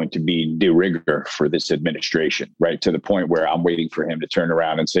is going to be de rigueur for this administration, right? To the point where I'm waiting for him to turn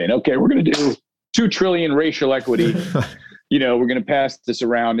around and saying, okay, we're going to do 2 trillion racial equity. We're going to pass this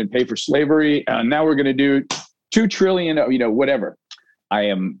around and pay for slavery. Now we're going to do 2 trillion, whatever. I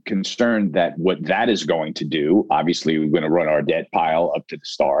am concerned that what that is going to do, obviously we're going to run our debt pile up to the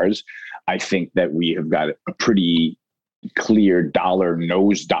stars. I think that we have got a pretty clear dollar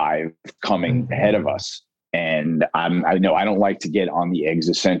nosedive coming ahead of us. And I know I don't like to get on the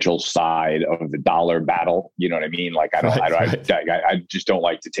existential side of the dollar battle. You know what I mean? Like I just don't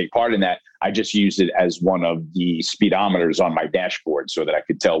like to take part in that. I just use it as one of the speedometers on my dashboard so that I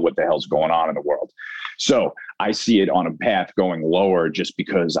could tell what the hell's going on in the world. So I see it on a path going lower just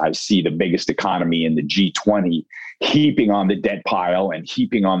because I see the biggest economy in the G20 heaping on the debt pile and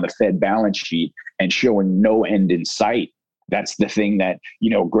heaping on the Fed balance sheet and showing no end in sight. That's the thing that,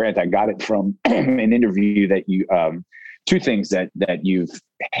 Grant, I got it from an interview that you, 2 things that you've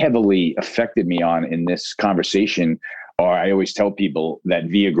heavily affected me on in this conversation are, I always tell people that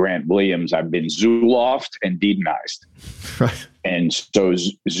via Grant Williams, I've been Zulofed and Dedenized. Right. And so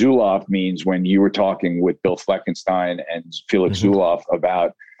Zuloff means when you were talking with Bill Fleckenstein and Felix Zuloff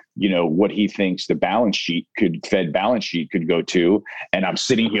about, what he thinks the Fed balance sheet could go to. And I'm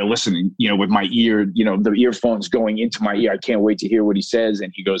sitting here listening, with my ear, the earphones going into my ear. I can't wait to hear what he says.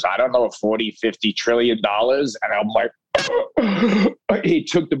 And he goes, I don't know, $40-50 trillion. And I'm like, he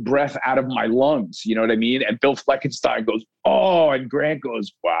took the breath out of my lungs. You know what I mean? And Bill Fleckenstein goes, oh, and Grant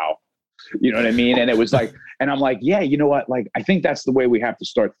goes, wow. You know what I mean? And it was like, and I'm like, yeah, you know what? Like, I think that's the way we have to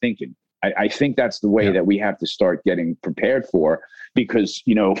start thinking. I think that's the way that we have to start getting prepared for, because,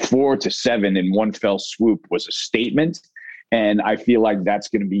 4 to 7 in one fell swoop was a statement. And I feel like that's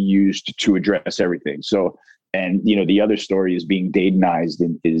going to be used to address everything. So, and, the other story is being Dedenized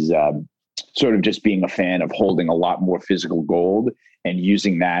is sort of just being a fan of holding a lot more physical gold and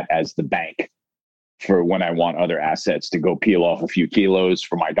using that as the bank for when I want other assets to go peel off a few kilos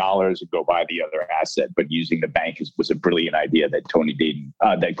for my dollars and go buy the other asset. But using the bank was a brilliant idea that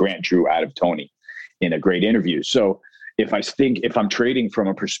that Grant drew out of Tony in a great interview. So if I'm trading from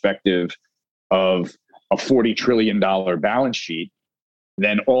a perspective of a $40 trillion balance sheet,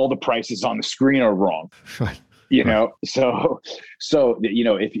 then all the prices on the screen are wrong. Right. So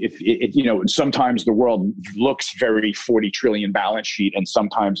if sometimes the world looks very 40 trillion balance sheet and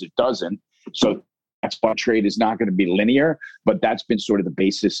sometimes it doesn't. So that's why trade is not going to be linear, but that's been sort of the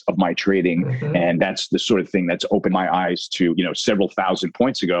basis of my trading. And that's the sort of thing that's opened my eyes to, several thousand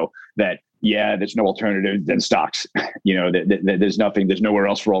points ago that, there's no alternative than stocks. There's nowhere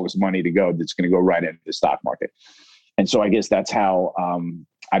else for all this money to go that's going to go right into the stock market. And so I guess that's how,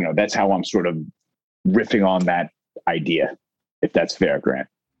 that's how I'm sort of riffing on that idea, if that's fair, Grant.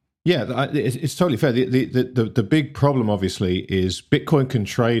 Yeah, it's totally fair. The big problem, obviously, is Bitcoin can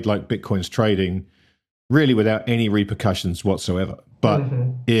trade like Bitcoin's trading really without any repercussions whatsoever. But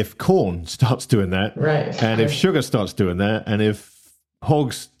if corn starts doing that, and if sugar starts doing that, and if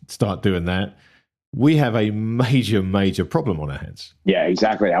hogs start doing that, we have a major problem on our hands. Yeah,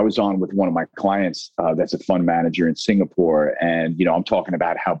 exactly. I was on with one of my clients that's a fund manager in Singapore. And, I'm talking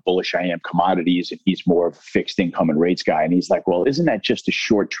about how bullish I am commodities. And he's more of a fixed income and rates guy. And he's like, well, isn't that just a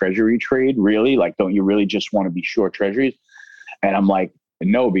short treasury trade? Really? Like, don't you really just want to be short treasuries? And I'm like,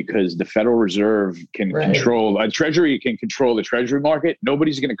 no, because the Federal Reserve can control a treasury, can control the treasury market.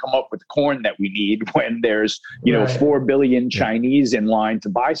 Nobody's going to come up with the corn that we need when there's, 4 billion Chinese in line to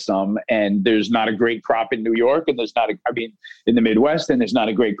buy some. And there's not a great crop in New York. And there's not in the Midwest, and there's not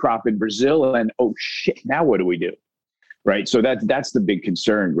a great crop in Brazil. And oh shit, now what do we do? Right. So that's the big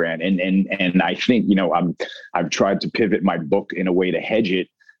concern, Grant. And I think, I've tried to pivot my book in a way to hedge it.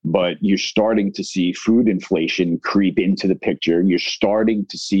 But you're starting to see food inflation creep into the picture. You're starting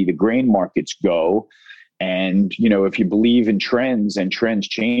to see the grain markets go. And, if you believe in trends and trends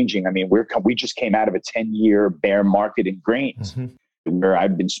changing, I mean, we just came out of a 10-year bear market in grains, where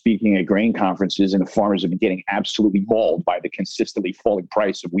I've been speaking at grain conferences, and the farmers have been getting absolutely mauled by the consistently falling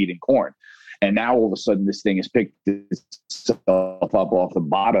price of wheat and corn. And now all of a sudden this thing has picked itself up off the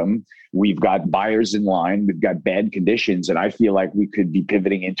bottom. We've got buyers in line. We've got bad conditions. And I feel like we could be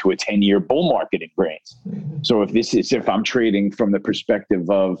pivoting into a 10-year bull market in grains. So if I'm trading from the perspective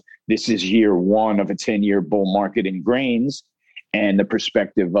of this is year one of a 10-year bull market in grains, and the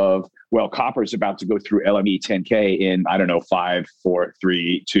perspective of, well, copper is about to go through LME 10K in, 5, 4,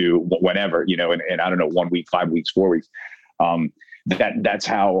 3, 2, whatever, and I don't know, 1 week, 5 weeks, 4 weeks. That's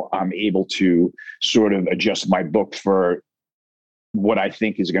how I'm able to sort of adjust my book for what I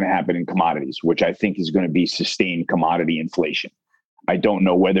think is going to happen in commodities, which I think is going to be sustained commodity inflation. I don't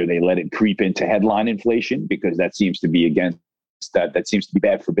know whether they let it creep into headline inflation, because that seems to be that seems to be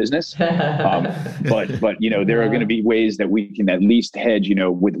bad for business. But there are going to be ways that we can at least hedge,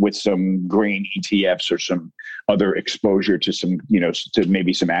 with some grain ETFs or some other exposure to some, to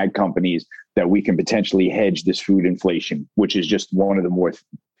maybe some ag companies, that we can potentially hedge this food inflation, which is just one of the more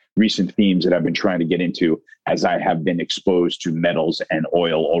recent themes that I've been trying to get into, as I have been exposed to metals and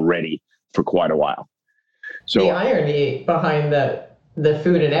oil already for quite a while. So the irony behind the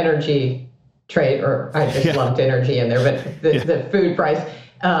food and energy trade, or I just lumped energy in there, but the food price,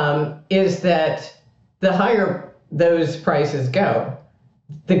 is that the higher those prices go,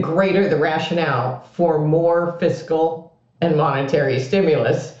 the greater the rationale for more fiscal and monetary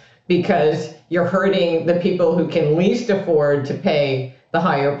stimulus, because you're hurting the people who can least afford to pay the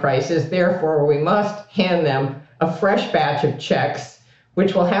higher prices. Therefore, we must hand them a fresh batch of checks,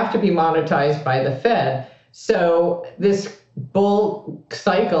 which will have to be monetized by the Fed. So this bull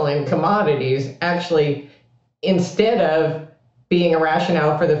cycle in commodities actually, instead of being a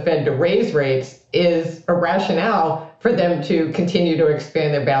rationale for the Fed to raise rates, is a rationale for them to continue to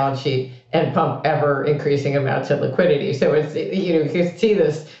expand their balance sheet and pump ever increasing amounts of liquidity. So it's, you can see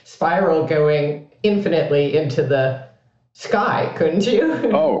this spiral going infinitely into the sky, couldn't you?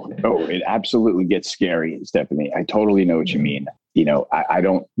 Oh, it absolutely gets scary, Stephanie. I totally know what you mean. I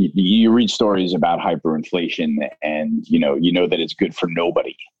don't, you read stories about hyperinflation, and, you know that it's good for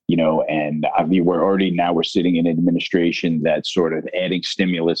nobody, and I mean, we're sitting in an administration that's sort of adding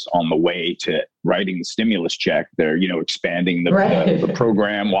stimulus on the way to writing the stimulus check. They're, expanding the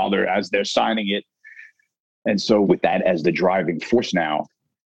program as they're signing it. And so with that as the driving force now,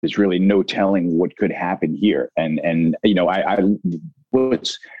 there's really no telling what could happen here. And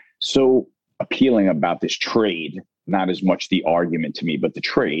what's so appealing about this trade, not as much the argument to me, but the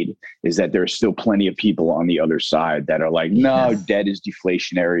trade, is that there are still plenty of people on the other side that are like, no, debt is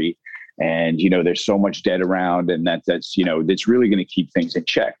deflationary. And, there's so much debt around, and that's really going to keep things in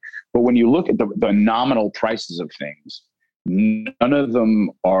check. But when you look at the nominal prices of things, none of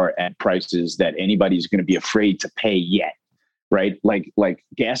them are at prices that anybody's going to be afraid to pay yet. Right. Like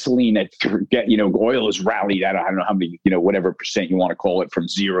gasoline oil is rallied at, I don't know how many, whatever percent you want to call it, from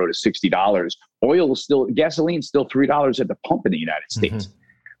 $0 to $60. Gasoline's still $3 at the pump in the United States.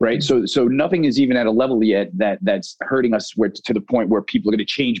 Right. So nothing is even at a level yet that's hurting us to the point where people are going to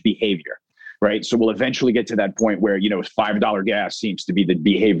change behavior. Right. So we'll eventually get to that point where, $5 gas seems to be the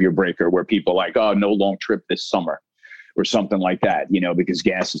behavior breaker, where people are like, oh, no long trip this summer, or something like that, because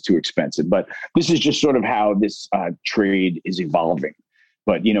gas is too expensive. But this is just sort of how this trade is evolving.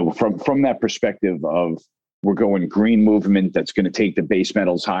 But, from that perspective of, we're going green movement that's going to take the base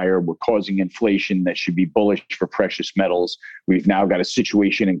metals higher. We're causing inflation that should be bullish for precious metals. We've now got a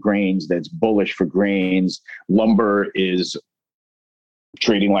situation in grains that's bullish for grains. Lumber is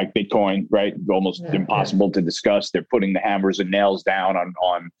trading like Bitcoin, right? Almost impossible to discuss. They're putting the hammers and nails down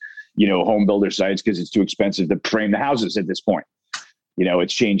on home builder sites because it's too expensive to frame the houses at this point.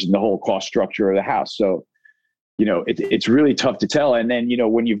 It's changing the whole cost structure of the house. So, it's really tough to tell. And then,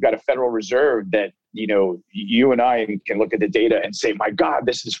 when you've got a Federal Reserve that, you and I can look at the data and say, my God,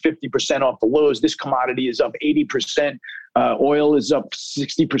 this is 50% off the lows. This commodity is up 80%. Oil is up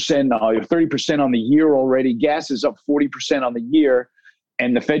 60%, 30% on the year already. Gas is up 40% on the year.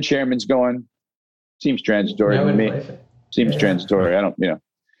 And the Fed chairman's going, seems transitory to me. Seems transitory. I don't,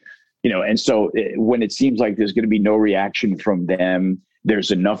 and so when it seems like there's going to be no reaction from them,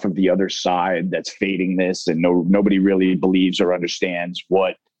 there's enough of the other side that's fading this, and nobody really believes or understands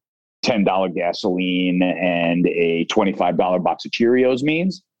what $10 gasoline and a $25 box of Cheerios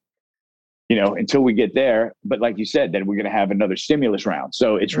means, until we get there. But like you said, then we're going to have another stimulus round.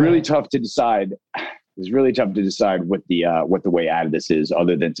 So it's really tough to decide. It's really tough to decide what the way out of this is,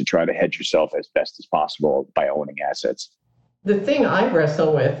 other than to try to hedge yourself as best as possible by owning assets. The thing I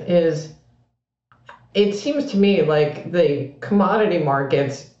wrestle with is, it seems to me like the commodity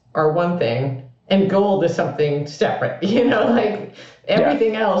markets are one thing and gold is something separate, like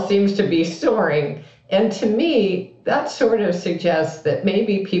everything else seems to be soaring. And to me, that sort of suggests that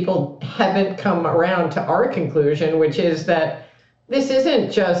maybe people haven't come around to our conclusion, which is that this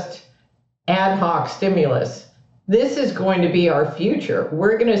isn't just ad hoc stimulus. This is going to be our future.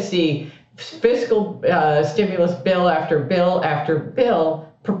 We're going to see fiscal stimulus bill after bill after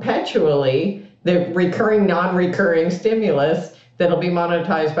bill perpetually, the recurring, non-recurring stimulus that'll be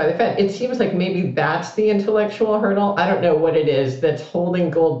monetized by the Fed. It seems like maybe that's the intellectual hurdle. I don't know what it is that's holding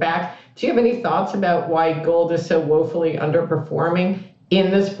gold back. Do you have any thoughts about why gold is so woefully underperforming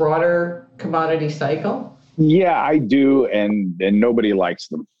in this broader commodity cycle? Yeah, I do, and nobody likes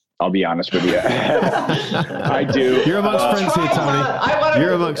them. I'll be honest with you. I do. You're amongst friends here, Tony.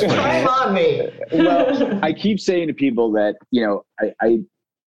 You're amongst friends. Try on me. Well, I keep saying to people that,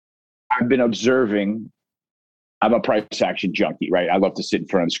 I've been observing. I'm a price action junkie, right? I love to sit in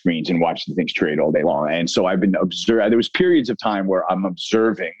front of screens and watch the things trade all day long. And so I've been observing. There was periods of time where I'm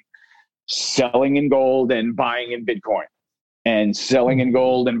observing selling in gold and buying in Bitcoin, and selling in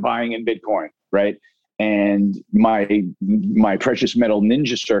gold and buying in Bitcoin, right? And my precious metal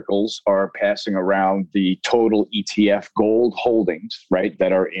ninja circles are passing around the total ETF gold holdings, right,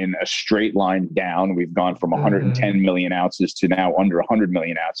 that are in a straight line down. We've gone from 110 million ounces to now under 100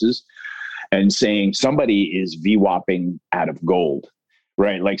 million ounces, and saying somebody is VWAPing out of gold,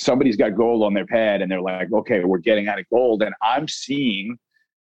 right? Like somebody's got gold on their pad and they're like, okay, we're getting out of gold. And I'm seeing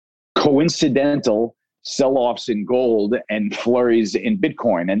coincidental sell-offs in gold and flurries in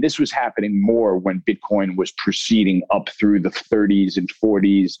Bitcoin. And this was happening more when Bitcoin was proceeding up through the 30s and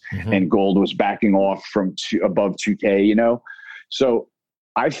 40s, and gold was backing off from above 2K, So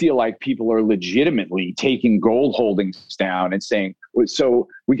I feel like people are legitimately taking gold holdings down and saying, so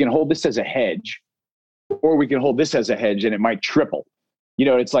we can hold this as a hedge, or we can hold this as a hedge and it might triple.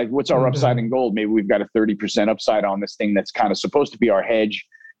 It's like, what's our upside in gold? Maybe we've got a 30% upside on this thing that's kind of supposed to be our hedge.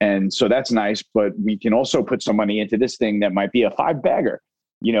 And so that's nice, but we can also put some money into this thing that might be a 5-bagger,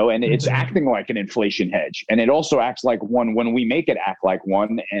 and it's acting like an inflation hedge. And it also acts like one when we make it act like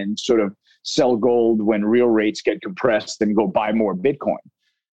one, and sort of sell gold when real rates get compressed and go buy more Bitcoin.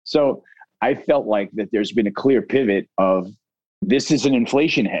 So I felt like that there's been a clear pivot of this is an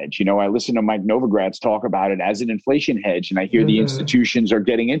inflation hedge. I listen to Mike Novogratz talk about it as an inflation hedge, and I hear the institutions are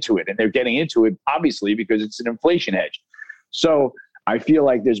getting into it, and they're getting into it obviously because it's an inflation hedge. So I feel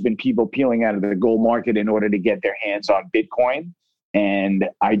like there's been people peeling out of the gold market in order to get their hands on Bitcoin. And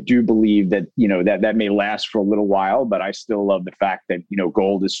I do believe that, that may last for a little while, but I still love the fact that,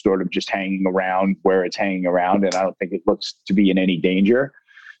 gold is sort of just hanging around where it's hanging around. And I don't think it looks to be in any danger.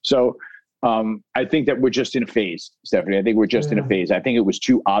 So I think that we're just in a phase, Stephanie. I think we're just in a phase. I think it was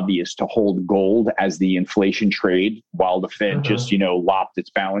too obvious to hold gold as the inflation trade while the Fed just, lopped its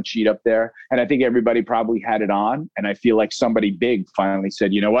balance sheet up there. And I think everybody probably had it on. And I feel like somebody big finally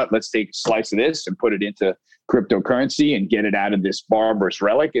said, you know what, let's take a slice of this and put it into cryptocurrency and get it out of this barbarous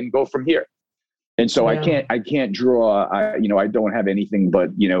relic and go from here. And so I can't draw, I don't have anything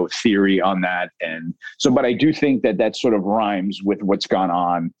but, theory on that. And so, but I do think that sort of rhymes with what's gone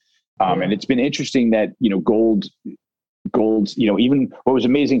on. And it's been interesting that, gold's, even what was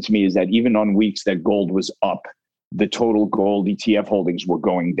amazing to me is that even on weeks that gold was up, the total gold ETF holdings were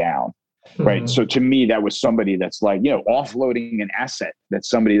going down. Right. So to me, that was somebody that's like, offloading an asset. That's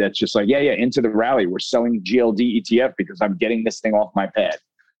somebody that's just like, into the rally. We're selling GLD ETF because I'm getting this thing off my pad.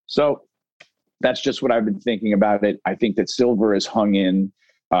 So that's just what I've been thinking about it. I think that silver has hung in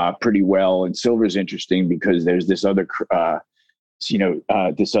pretty well. And silver is interesting because there's this other,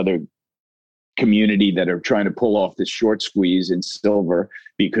 this other community that are trying to pull off this short squeeze in silver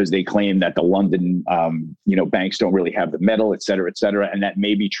because they claim that the London, banks don't really have the metal, et cetera, and that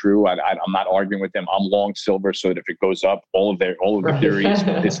may be true. I'm not arguing with them. I'm long silver, so that if it goes up, all of the theory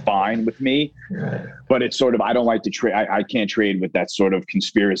is fine with me. Right. But it's sort of, I don't like to trade. I can't trade with that sort of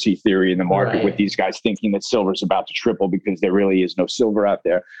conspiracy theory in the market with these guys thinking that silver's about to triple because there really is no silver out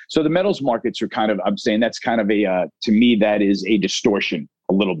there. So the metals markets are kind of, I'm saying that's kind of to me, that is a distortion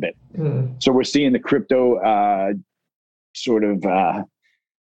a little bit. So we're seeing the crypto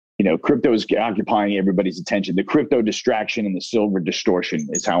crypto is occupying everybody's attention. The crypto distraction and the silver distortion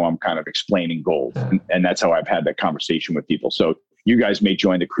is how I'm kind of explaining gold. And that's how I've had that conversation with people. So you guys may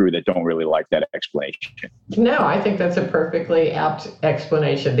join the crew that don't really like that explanation. No, I think that's a perfectly apt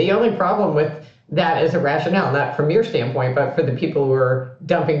explanation. The only problem with that as a rationale, not from your standpoint, but for the people who are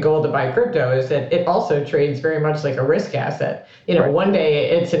dumping gold to buy crypto, is that it also trades very much like a risk asset. One day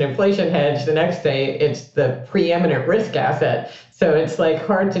it's an inflation hedge, the next day it's the preeminent risk asset. So it's like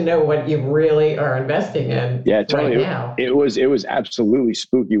hard to know what you really are investing in right now. It was absolutely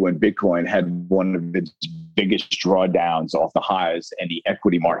spooky when Bitcoin had one of its biggest drawdowns off the highs and the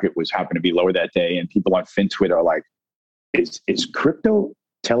equity market was happened to be lower that day. And people on FinTwit are like, is crypto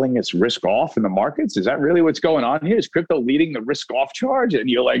telling us risk off in the markets? Is that really what's going on here? Is crypto leading the risk off charge? And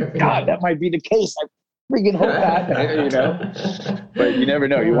you're like, God, that might be the case. I freaking hope that, But you never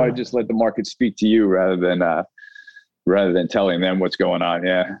know. You want to just let the market speak to you rather than telling them what's going on.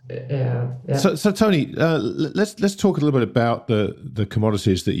 Yeah. So Tony, let's talk a little bit about the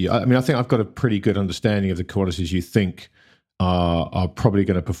commodities that I think I've got a pretty good understanding of the commodities you think are probably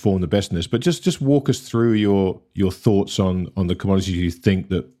going to perform the best in this, but just walk us through your thoughts on the commodities you think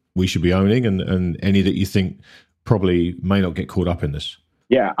that we should be owning and any that you think probably may not get caught up in this.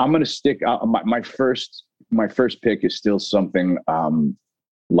 Yeah, I'm going to stick. My first pick is still something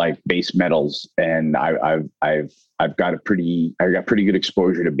like base metals, and I've got pretty good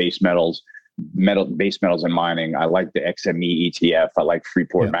exposure to base metals and mining. I like the XME ETF. I like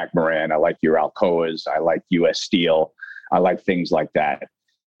Freeport McMoran. I like your Alcoas. I like U.S. Steel. I like things like that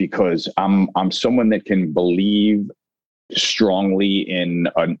because I'm someone that can believe strongly in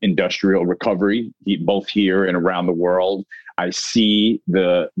an industrial recovery, both here and around the world. I see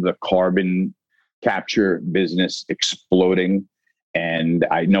the carbon capture business exploding, and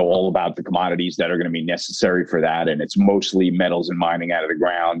I know all about the commodities that are going to be necessary for that. And it's mostly metals and mining out of the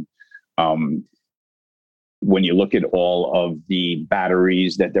ground. When you look at all of the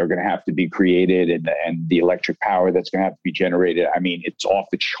batteries that they're going to have to be created and the electric power that's going to have to be generated, I mean, it's off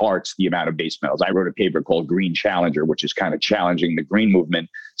the charts, the amount of base metals. I wrote a paper called Green Challenger, which is kind of challenging the green movement,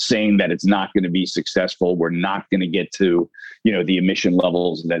 saying that it's not going to be successful. We're not going to get to, the emission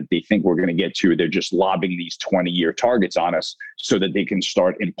levels that they think we're going to get to. They're just lobbing these 20-year targets on us so that they can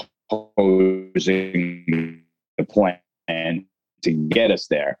start imposing the plan to get us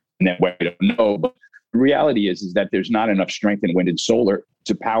there. And then we don't know. But the reality is that there's not enough strength in wind and solar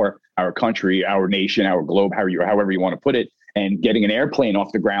to power our country, our nation, our globe, however you want to put it. And getting an airplane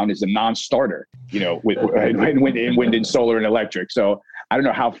off the ground is a non-starter, with wind and solar and electric. So I don't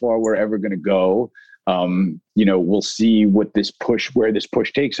know how far we're ever going to go. We'll see where this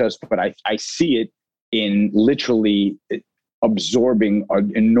push takes us. But I see it in literally absorbing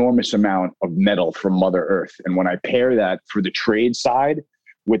an enormous amount of metal from Mother Earth. And when I pair that for the trade side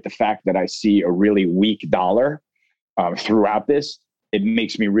with the fact that I see a really weak dollar throughout this, it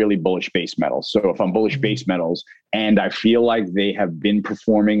makes me really bullish base metals. So if I'm bullish base metals and I feel like they have been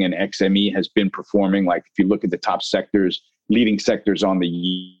performing and XME has been performing, like if you look at the top sectors, leading sectors on the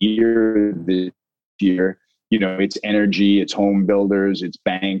year this year, it's energy, it's home builders, it's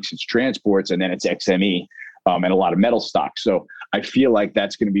banks, it's transports, and then it's XME and a lot of metal stocks. So I feel like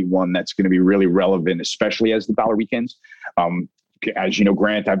that's going to be one that's going to be really relevant, especially as the dollar weakens. As you know,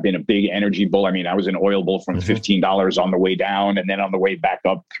 Grant, I've been a big energy bull. I mean, I was an oil bull from $15 on the way down and then on the way back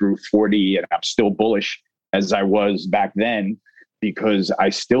up through 40. And I'm still bullish as I was back then because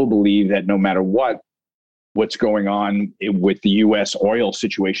I still believe that no matter what's going on with the U.S. oil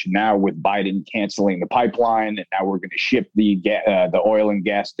situation now with Biden canceling the pipeline, and now we're going to ship the oil and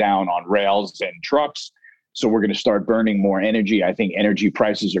gas down on rails and trucks. So we're going to start burning more energy. I think energy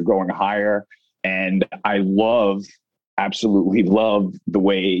prices are going higher. And I absolutely love the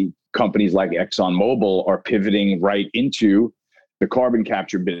way companies like ExxonMobil are pivoting right into the carbon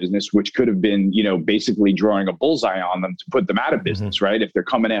capture business, which could have been, basically drawing a bullseye on them to put them out of business, right? If they're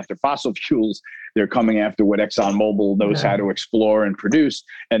coming after fossil fuels, they're coming after what ExxonMobil knows how to explore and produce.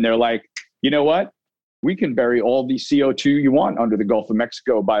 And they're like, you know what? We can bury all the CO2 you want under the Gulf of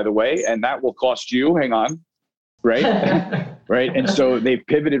Mexico, by the way, and that will cost you, hang on, right? Right. And so they've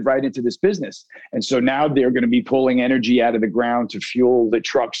pivoted right into this business. And so now they're going to be pulling energy out of the ground to fuel the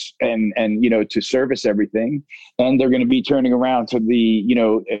trucks and to service everything. And they're going to be turning around to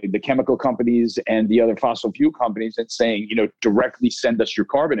the chemical companies and the other fossil fuel companies and saying, directly send us your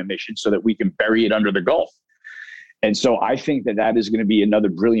carbon emissions so that we can bury it under the Gulf. And so I think that is going to be another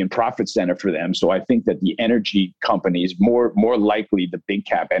brilliant profit center for them. So I think that the energy companies, more likely the big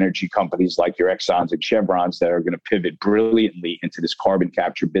cap energy companies like your Exxons and Chevrons, that are going to pivot brilliantly into this carbon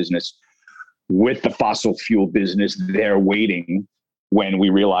capture business with the fossil fuel business, they're waiting when we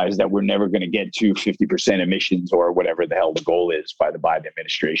realize that we're never going to get to 50% emissions or whatever the hell the goal is by the Biden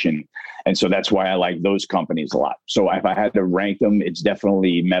administration. And so that's why I like those companies a lot. So if I had to rank them, it's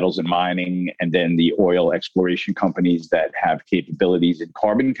definitely metals and mining, and then the oil exploration companies that have capabilities in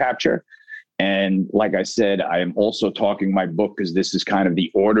carbon capture. And like I said, I am also talking my book because this is kind of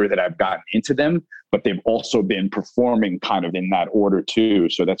the order that I've gotten into them, but they've also been performing kind of in that order too.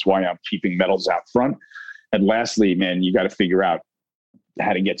 So that's why I'm keeping metals out front. And lastly, man, you got to figure out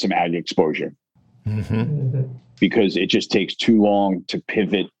how to get some ag exposure, because it just takes too long to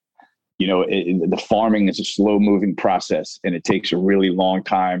pivot. The farming is a slow moving process, and it takes a really long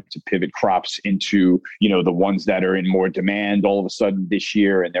time to pivot crops into, the ones that are in more demand all of a sudden this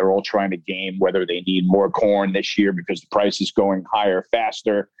year. And they're all trying to game whether they need more corn this year because the price is going higher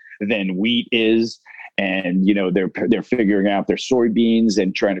faster than wheat is. And, they're figuring out their soybeans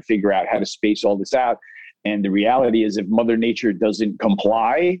and trying to figure out how to space all this out. And the reality is, if Mother Nature doesn't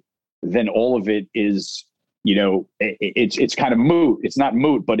comply, then all of it is, it's kind of moot. It's not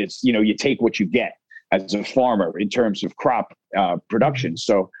moot, but it's, you take what you get as a farmer in terms of crop production.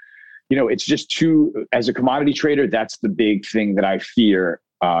 So, it's just as a commodity trader, that's the big thing that I fear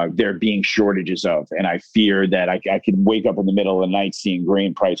there being shortages of. And I fear that I could wake up in the middle of the night seeing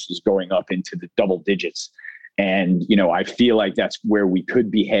grain prices going up into the double digits. And, I feel like that's where we could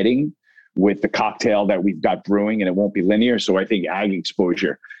be heading with the cocktail that we've got brewing, and it won't be linear. So I think ag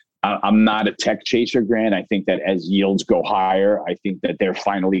exposure, I'm not a tech chaser, Grant. I think that as yields go higher, I think that they're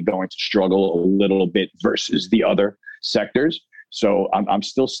finally going to struggle a little bit versus the other sectors. So I'm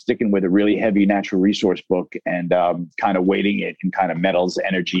still sticking with a really heavy natural resource book and kind of weighting it in kind of metals,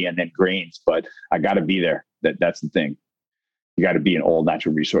 energy, and then grains. But I got to be there. That's the thing. You got to be in all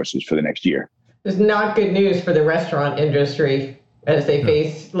natural resources for the next year. It's not good news for the restaurant industry as they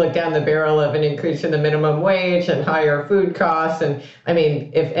look down the barrel of an increase in the minimum wage and higher food costs. And I mean,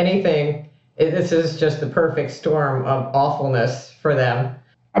 if anything, this is just the perfect storm of awfulness for them.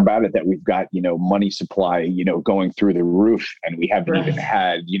 About it that we've got, money supply, going through the roof, and we haven't even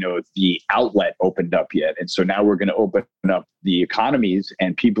had, the outlet opened up yet. And so now we're going to open up the economies,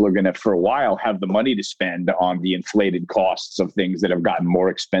 and people are going to, for a while, have the money to spend on the inflated costs of things that have gotten more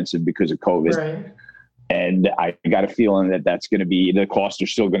expensive because of COVID. Right. And I got a feeling that that's going to be, the costs are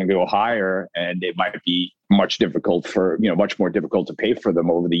still going to go higher, and it might be much more difficult to pay for them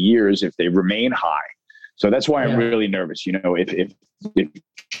over the years if they remain high. So that's why I'm really nervous. If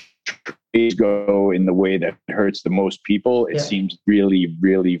trades go in the way that hurts the most people, it seems really,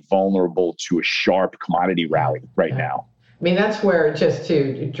 really vulnerable to a sharp commodity rally right now. I mean, that's where, just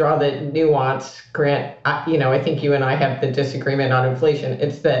to draw the nuance, Grant, I think you and I have the disagreement on inflation.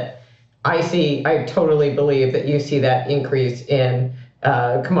 It's that I totally believe that you see that increase in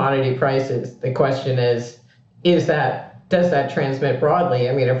commodity prices. The question is does that transmit broadly?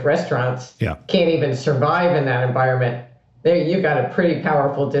 I mean, if restaurants can't even survive in that environment, there you've got a pretty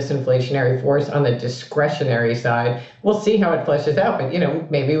powerful disinflationary force on the discretionary side. We'll see how it fleshes out,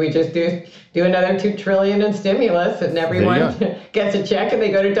 but maybe we just do another $2 trillion in stimulus, and everyone gets a check and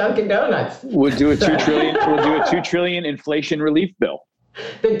they go to Dunkin' Donuts. We'll do a $2 trillion inflation relief bill.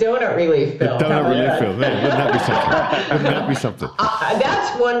 The donut relief bill. The donut relief bill. Man, wouldn't that be something?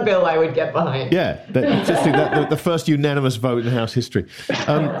 That's one bill I would get behind. Yeah, the first unanimous vote in House history.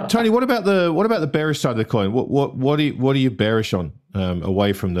 Tony, what about the bearish side of the coin? What are you bearish on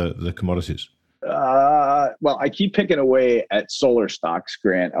away from the commodities? Well, I keep picking away at solar stocks,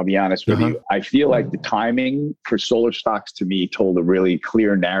 Grant. I'll be honest with you. I feel like the timing for solar stocks to me told a really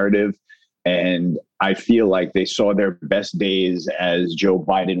clear narrative. And I feel like they saw their best days as Joe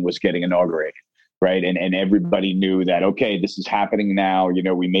Biden was getting inaugurated, right? And everybody knew that, okay, this is happening now.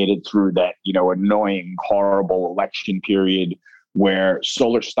 We made it through that, annoying, horrible election period where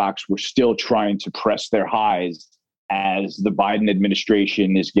solar stocks were still trying to press their highs as the Biden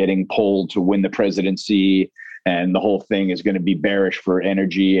administration is getting pulled to win the presidency. And the whole thing is going to be bearish for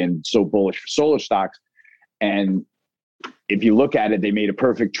energy and so bullish for solar stocks. And if you look at it, they made a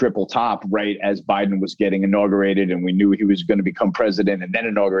perfect triple top right as Biden was getting inaugurated, and we knew he was going to become president and then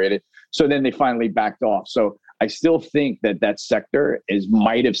inaugurated. So then they finally backed off. So I still think that sector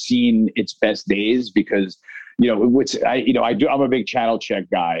might have seen its best days because, I'm a big channel check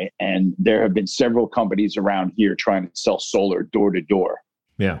guy, and there have been several companies around here trying to sell solar door to door.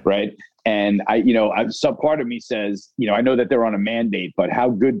 Yeah. Right. And some part of me says, I know that they're on a mandate, but how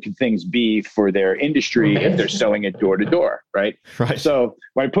good could things be for their industry if they're selling it door to door? Right. Right. So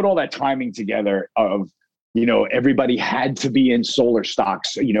when I put all that timing together of, everybody had to be in solar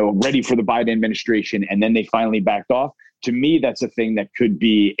stocks, ready for the Biden administration, and then they finally backed off. To me, that's a thing that could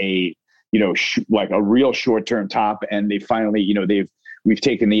be a, like a real short-term top. And they finally, we've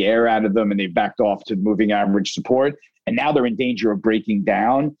taken the air out of them and they've backed off to moving average support. And now they're in danger of breaking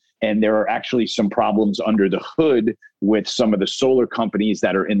down. And there are actually some problems under the hood with some of the solar companies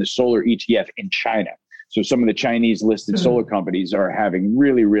that are in the solar ETF in China. So some of the Chinese listed solar companies are having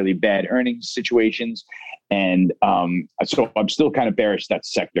really, really bad earnings situations. And so I'm still kind of bearish that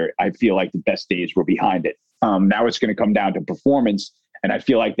sector. I feel like the best days were behind it. Now it's going to come down to performance. And I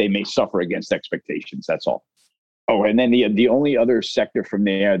feel like they may suffer against expectations. That's all. Oh, and then the only other sector from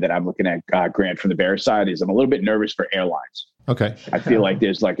there that I'm looking at, Grant, from the bearish side is I'm a little bit nervous for airlines. Okay. I feel like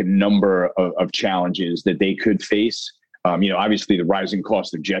there's like a number of challenges that they could face. Obviously the rising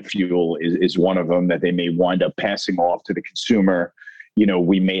cost of jet fuel is one of them that they may wind up passing off to the consumer.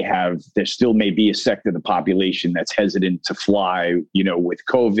 There still may be a sector of the population that's hesitant to fly, with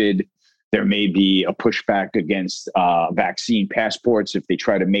COVID. There may be a pushback against vaccine passports if they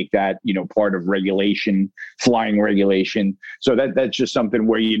try to make that, part of regulation, flying regulation. So that's just something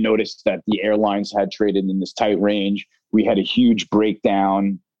where you notice that the airlines had traded in this tight range. We had a huge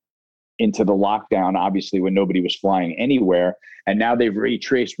breakdown into the lockdown, obviously, when nobody was flying anywhere. And now they've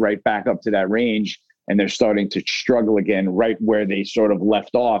retraced right back up to that range, and they're starting to struggle again right where they sort of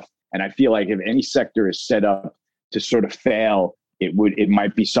left off. And I feel like if any sector is set up to sort of fail, it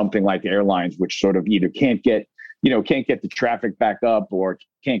might be something like airlines, which sort of either can't get the traffic back up or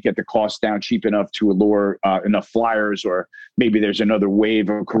can't get the cost down cheap enough to allure enough flyers, or maybe there's another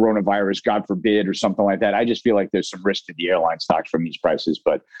wave of coronavirus, God forbid, or something like that. I just feel like there's some risk to the airline stocks from these prices,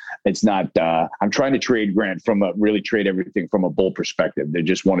 but it's not, I'm trying to trade, Grant, really trade everything from a bull perspective. There's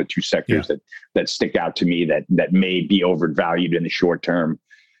just one or two sectors that stick out to me that may be overvalued in the short term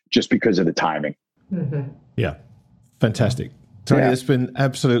just because of the timing. Mm-hmm. Yeah. Fantastic. Tony, it's been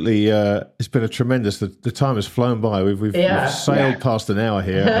absolutely, it's been a tremendous, the time has flown by. We've sailed past an hour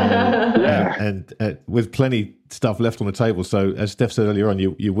here and with plenty stuff left on the table. So as Steph said earlier on,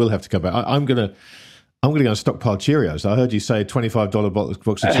 you will have to come back. I'm going to go and stockpile Cheerios. I heard you say $25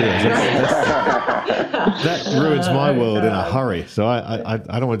 box of Cheerios. That ruins my world in a hurry. So I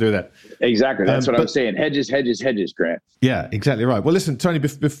don't want to do that. Exactly. That's what I'm saying. Hedges, Grant. Yeah, exactly right. Well, listen, Tony,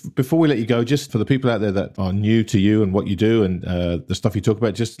 before we let you go, just for the people out there that are new to you and what you do and the stuff you talk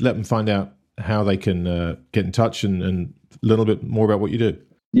about, just let them find out how they can get in touch and a little bit more about what you do.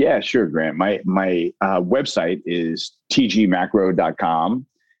 Yeah, sure, Grant. My website is tgmacro.com.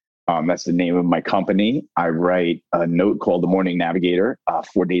 That's the name of my company. I write a note called The Morning Navigator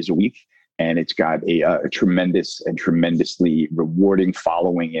 4 days a week. And it's got a tremendous and tremendously rewarding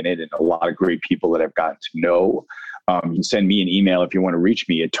following in it, and a lot of great people that I've gotten to know. You can send me an email if you want to reach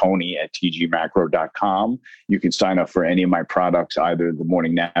me at tony@tgmacro.com. You can sign up for any of my products, either the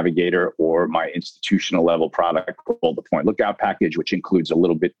Morning Navigator or my institutional level product called the Point Lookout Package, which includes a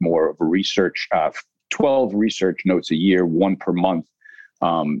little bit more of a research, 12 research notes a year, one per month,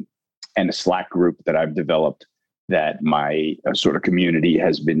 and a Slack group that I've developed that my sort of community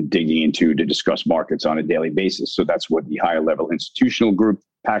has been digging into to discuss markets on a daily basis. So that's what the higher level institutional group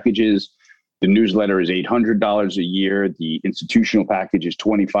package is. The newsletter is $800 a year. The institutional package is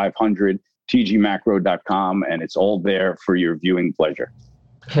 $2,500, tgmacro.com, and it's all there for your viewing pleasure.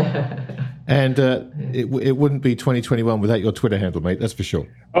 And it wouldn't be 2021 without your Twitter handle, mate. That's for sure.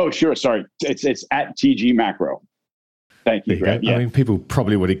 Oh, sure. Sorry. It's at tgmacro. Thank you, Greg. Yeah. I mean, people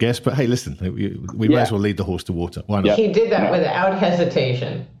probably would have guessed, but hey, listen, we may as well lead the horse to water. Why not? He did that without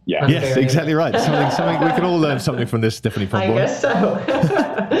hesitation. Yeah. Yes, exactly right. Something we can all learn something from this, Stephanie Pumboy. I guess so.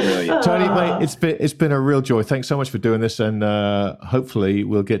 Tony, mate, it's been a real joy. Thanks so much for doing this, and hopefully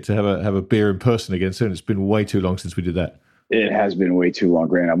we'll get to have a beer in person again soon. It's been way too long since we did that. It has been way too long,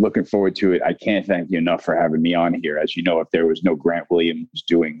 Grant. I'm looking forward to it. I can't thank you enough for having me on here. As you know, if there was no Grant Williams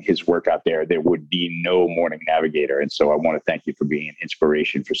doing his work out there, there would be no Morning Navigator. And so I want to thank you for being an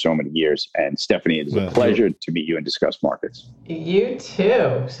inspiration for so many years. And Stephanie, it is a pleasure to meet you and discuss markets. You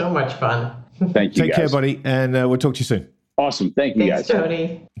too. So much fun. Thank you, Take care, buddy. And we'll talk to you soon. Awesome. Thank you, Thanks, guys.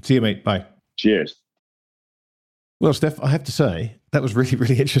 Tony. See you, mate. Bye. Cheers. Well, Steph, I have to say, that was really,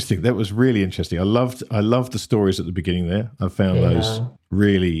 really interesting. That was really interesting. I loved the stories at the beginning there. I found those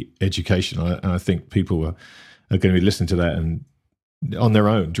really educational, and I think people are going to be listening to that and on their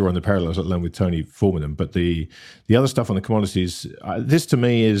own, drawing the parallels, let alone with Tony forming them. But the other stuff on the commodities, this to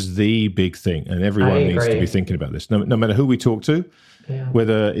me is the big thing, and everyone needs to be thinking about this. No matter who we talk to,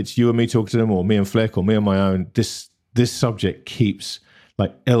 whether it's you and me talking to them, or me and Fleck, or me on my own, this subject keeps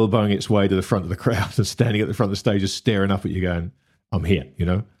like elbowing its way to the front of the crowd and standing at the front of the stage, just staring up at you, going, "I'm here," you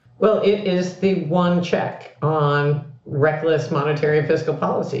know. Well, it is the one check on reckless monetary and fiscal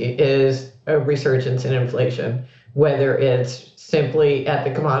policy is a resurgence in inflation, whether it's simply at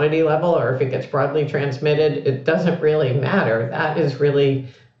the commodity level or if it gets broadly transmitted, it doesn't really matter. That is really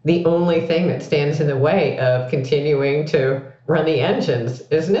the only thing that stands in the way of continuing to run the engines,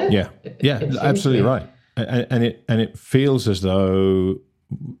 isn't it? Yeah, absolutely right. And it feels as though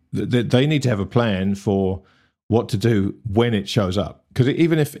they need to have a plan for what to do when it shows up. Because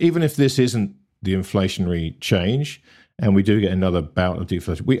even if this isn't the inflationary change, and we do get another bout of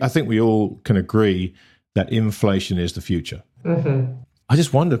deflation, I think we all can agree that inflation is the future. Mm-hmm. I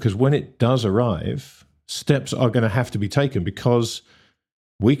just wonder, because when it does arrive, steps are going to have to be taken, because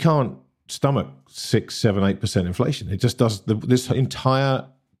we can't stomach 6, 7, 8% inflation. It just does. This entire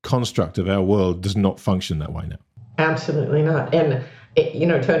construct of our world does not function that way now. Absolutely not. And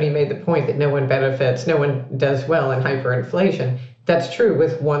Tony made the point that no one benefits, no one does well in hyperinflation. That's true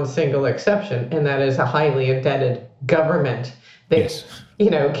with one single exception, and that is a highly indebted government that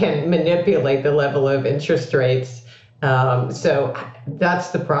can manipulate the level of interest rates. So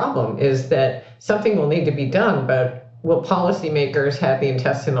that's the problem, is that something will need to be done, but will policymakers have the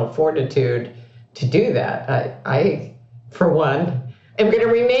intestinal fortitude to do that? I for one, am going to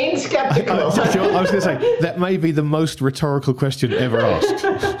remain skeptical. I was going to say, that may be the most rhetorical question ever asked.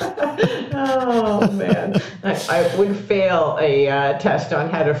 Oh, man. I would fail a test on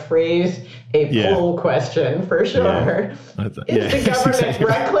how to phrase a poll question, for sure. Is the government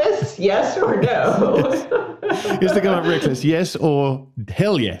reckless? Yes or no? Is the government reckless? Yes or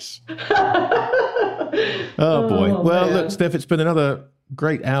hell yes? Oh, boy. Well, man. Look, Steph, it's been another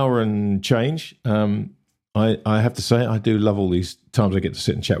great hour and change. I have to say, I do love all these times I get to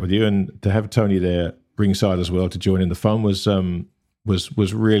sit and chat with you, and to have Tony there ringside as well to join in the fun was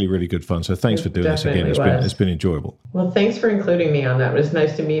really, really good fun. So thanks for doing this again. It's been enjoyable. Well, thanks for including me on that. It was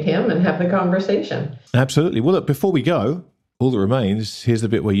nice to meet him and have the conversation. Absolutely. Well, look, before we go, all that remains, here's the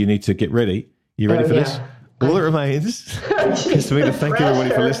bit where you need to get ready. You ready for this? All that remains is for me to thank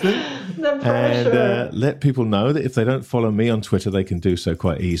everybody for listening. And let people know that if they don't follow me on Twitter, they can do so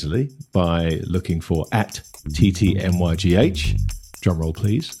quite easily by looking for @TTMYGH. Drum roll,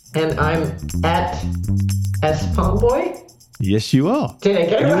 please. And I'm @SPalmboy. Yes, you are. Did I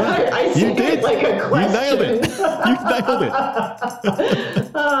get it right? I said it like a question. You nailed it.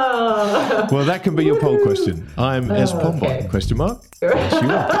 Well, that can be your poll question. I'm S. Pomboy, question mark. Yes,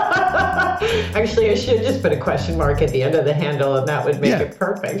 you are. Actually, I should just put a question mark at the end of the handle, and that would make it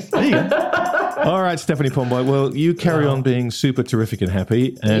perfect. All right, Stephanie Pomboy. Well, you carry on being super terrific and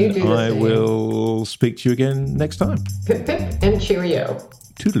happy, and I will speak to you again next time. Pip, pip, and cheerio.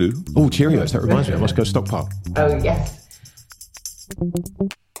 Toodaloo. Oh, Cheerios. That reminds me. I must go stockpile. Oh, yes.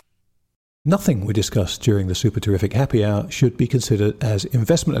 Nothing we discuss during the Super Terrific Happy Hour should be considered as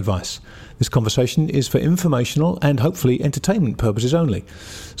investment advice. This conversation is for informational and hopefully entertainment purposes only.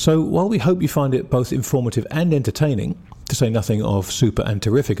 So while we hope you find it both informative and entertaining, to say nothing of super and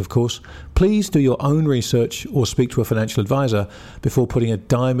terrific, of course, please do your own research or speak to a financial advisor before putting a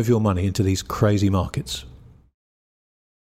dime of your money into these crazy markets.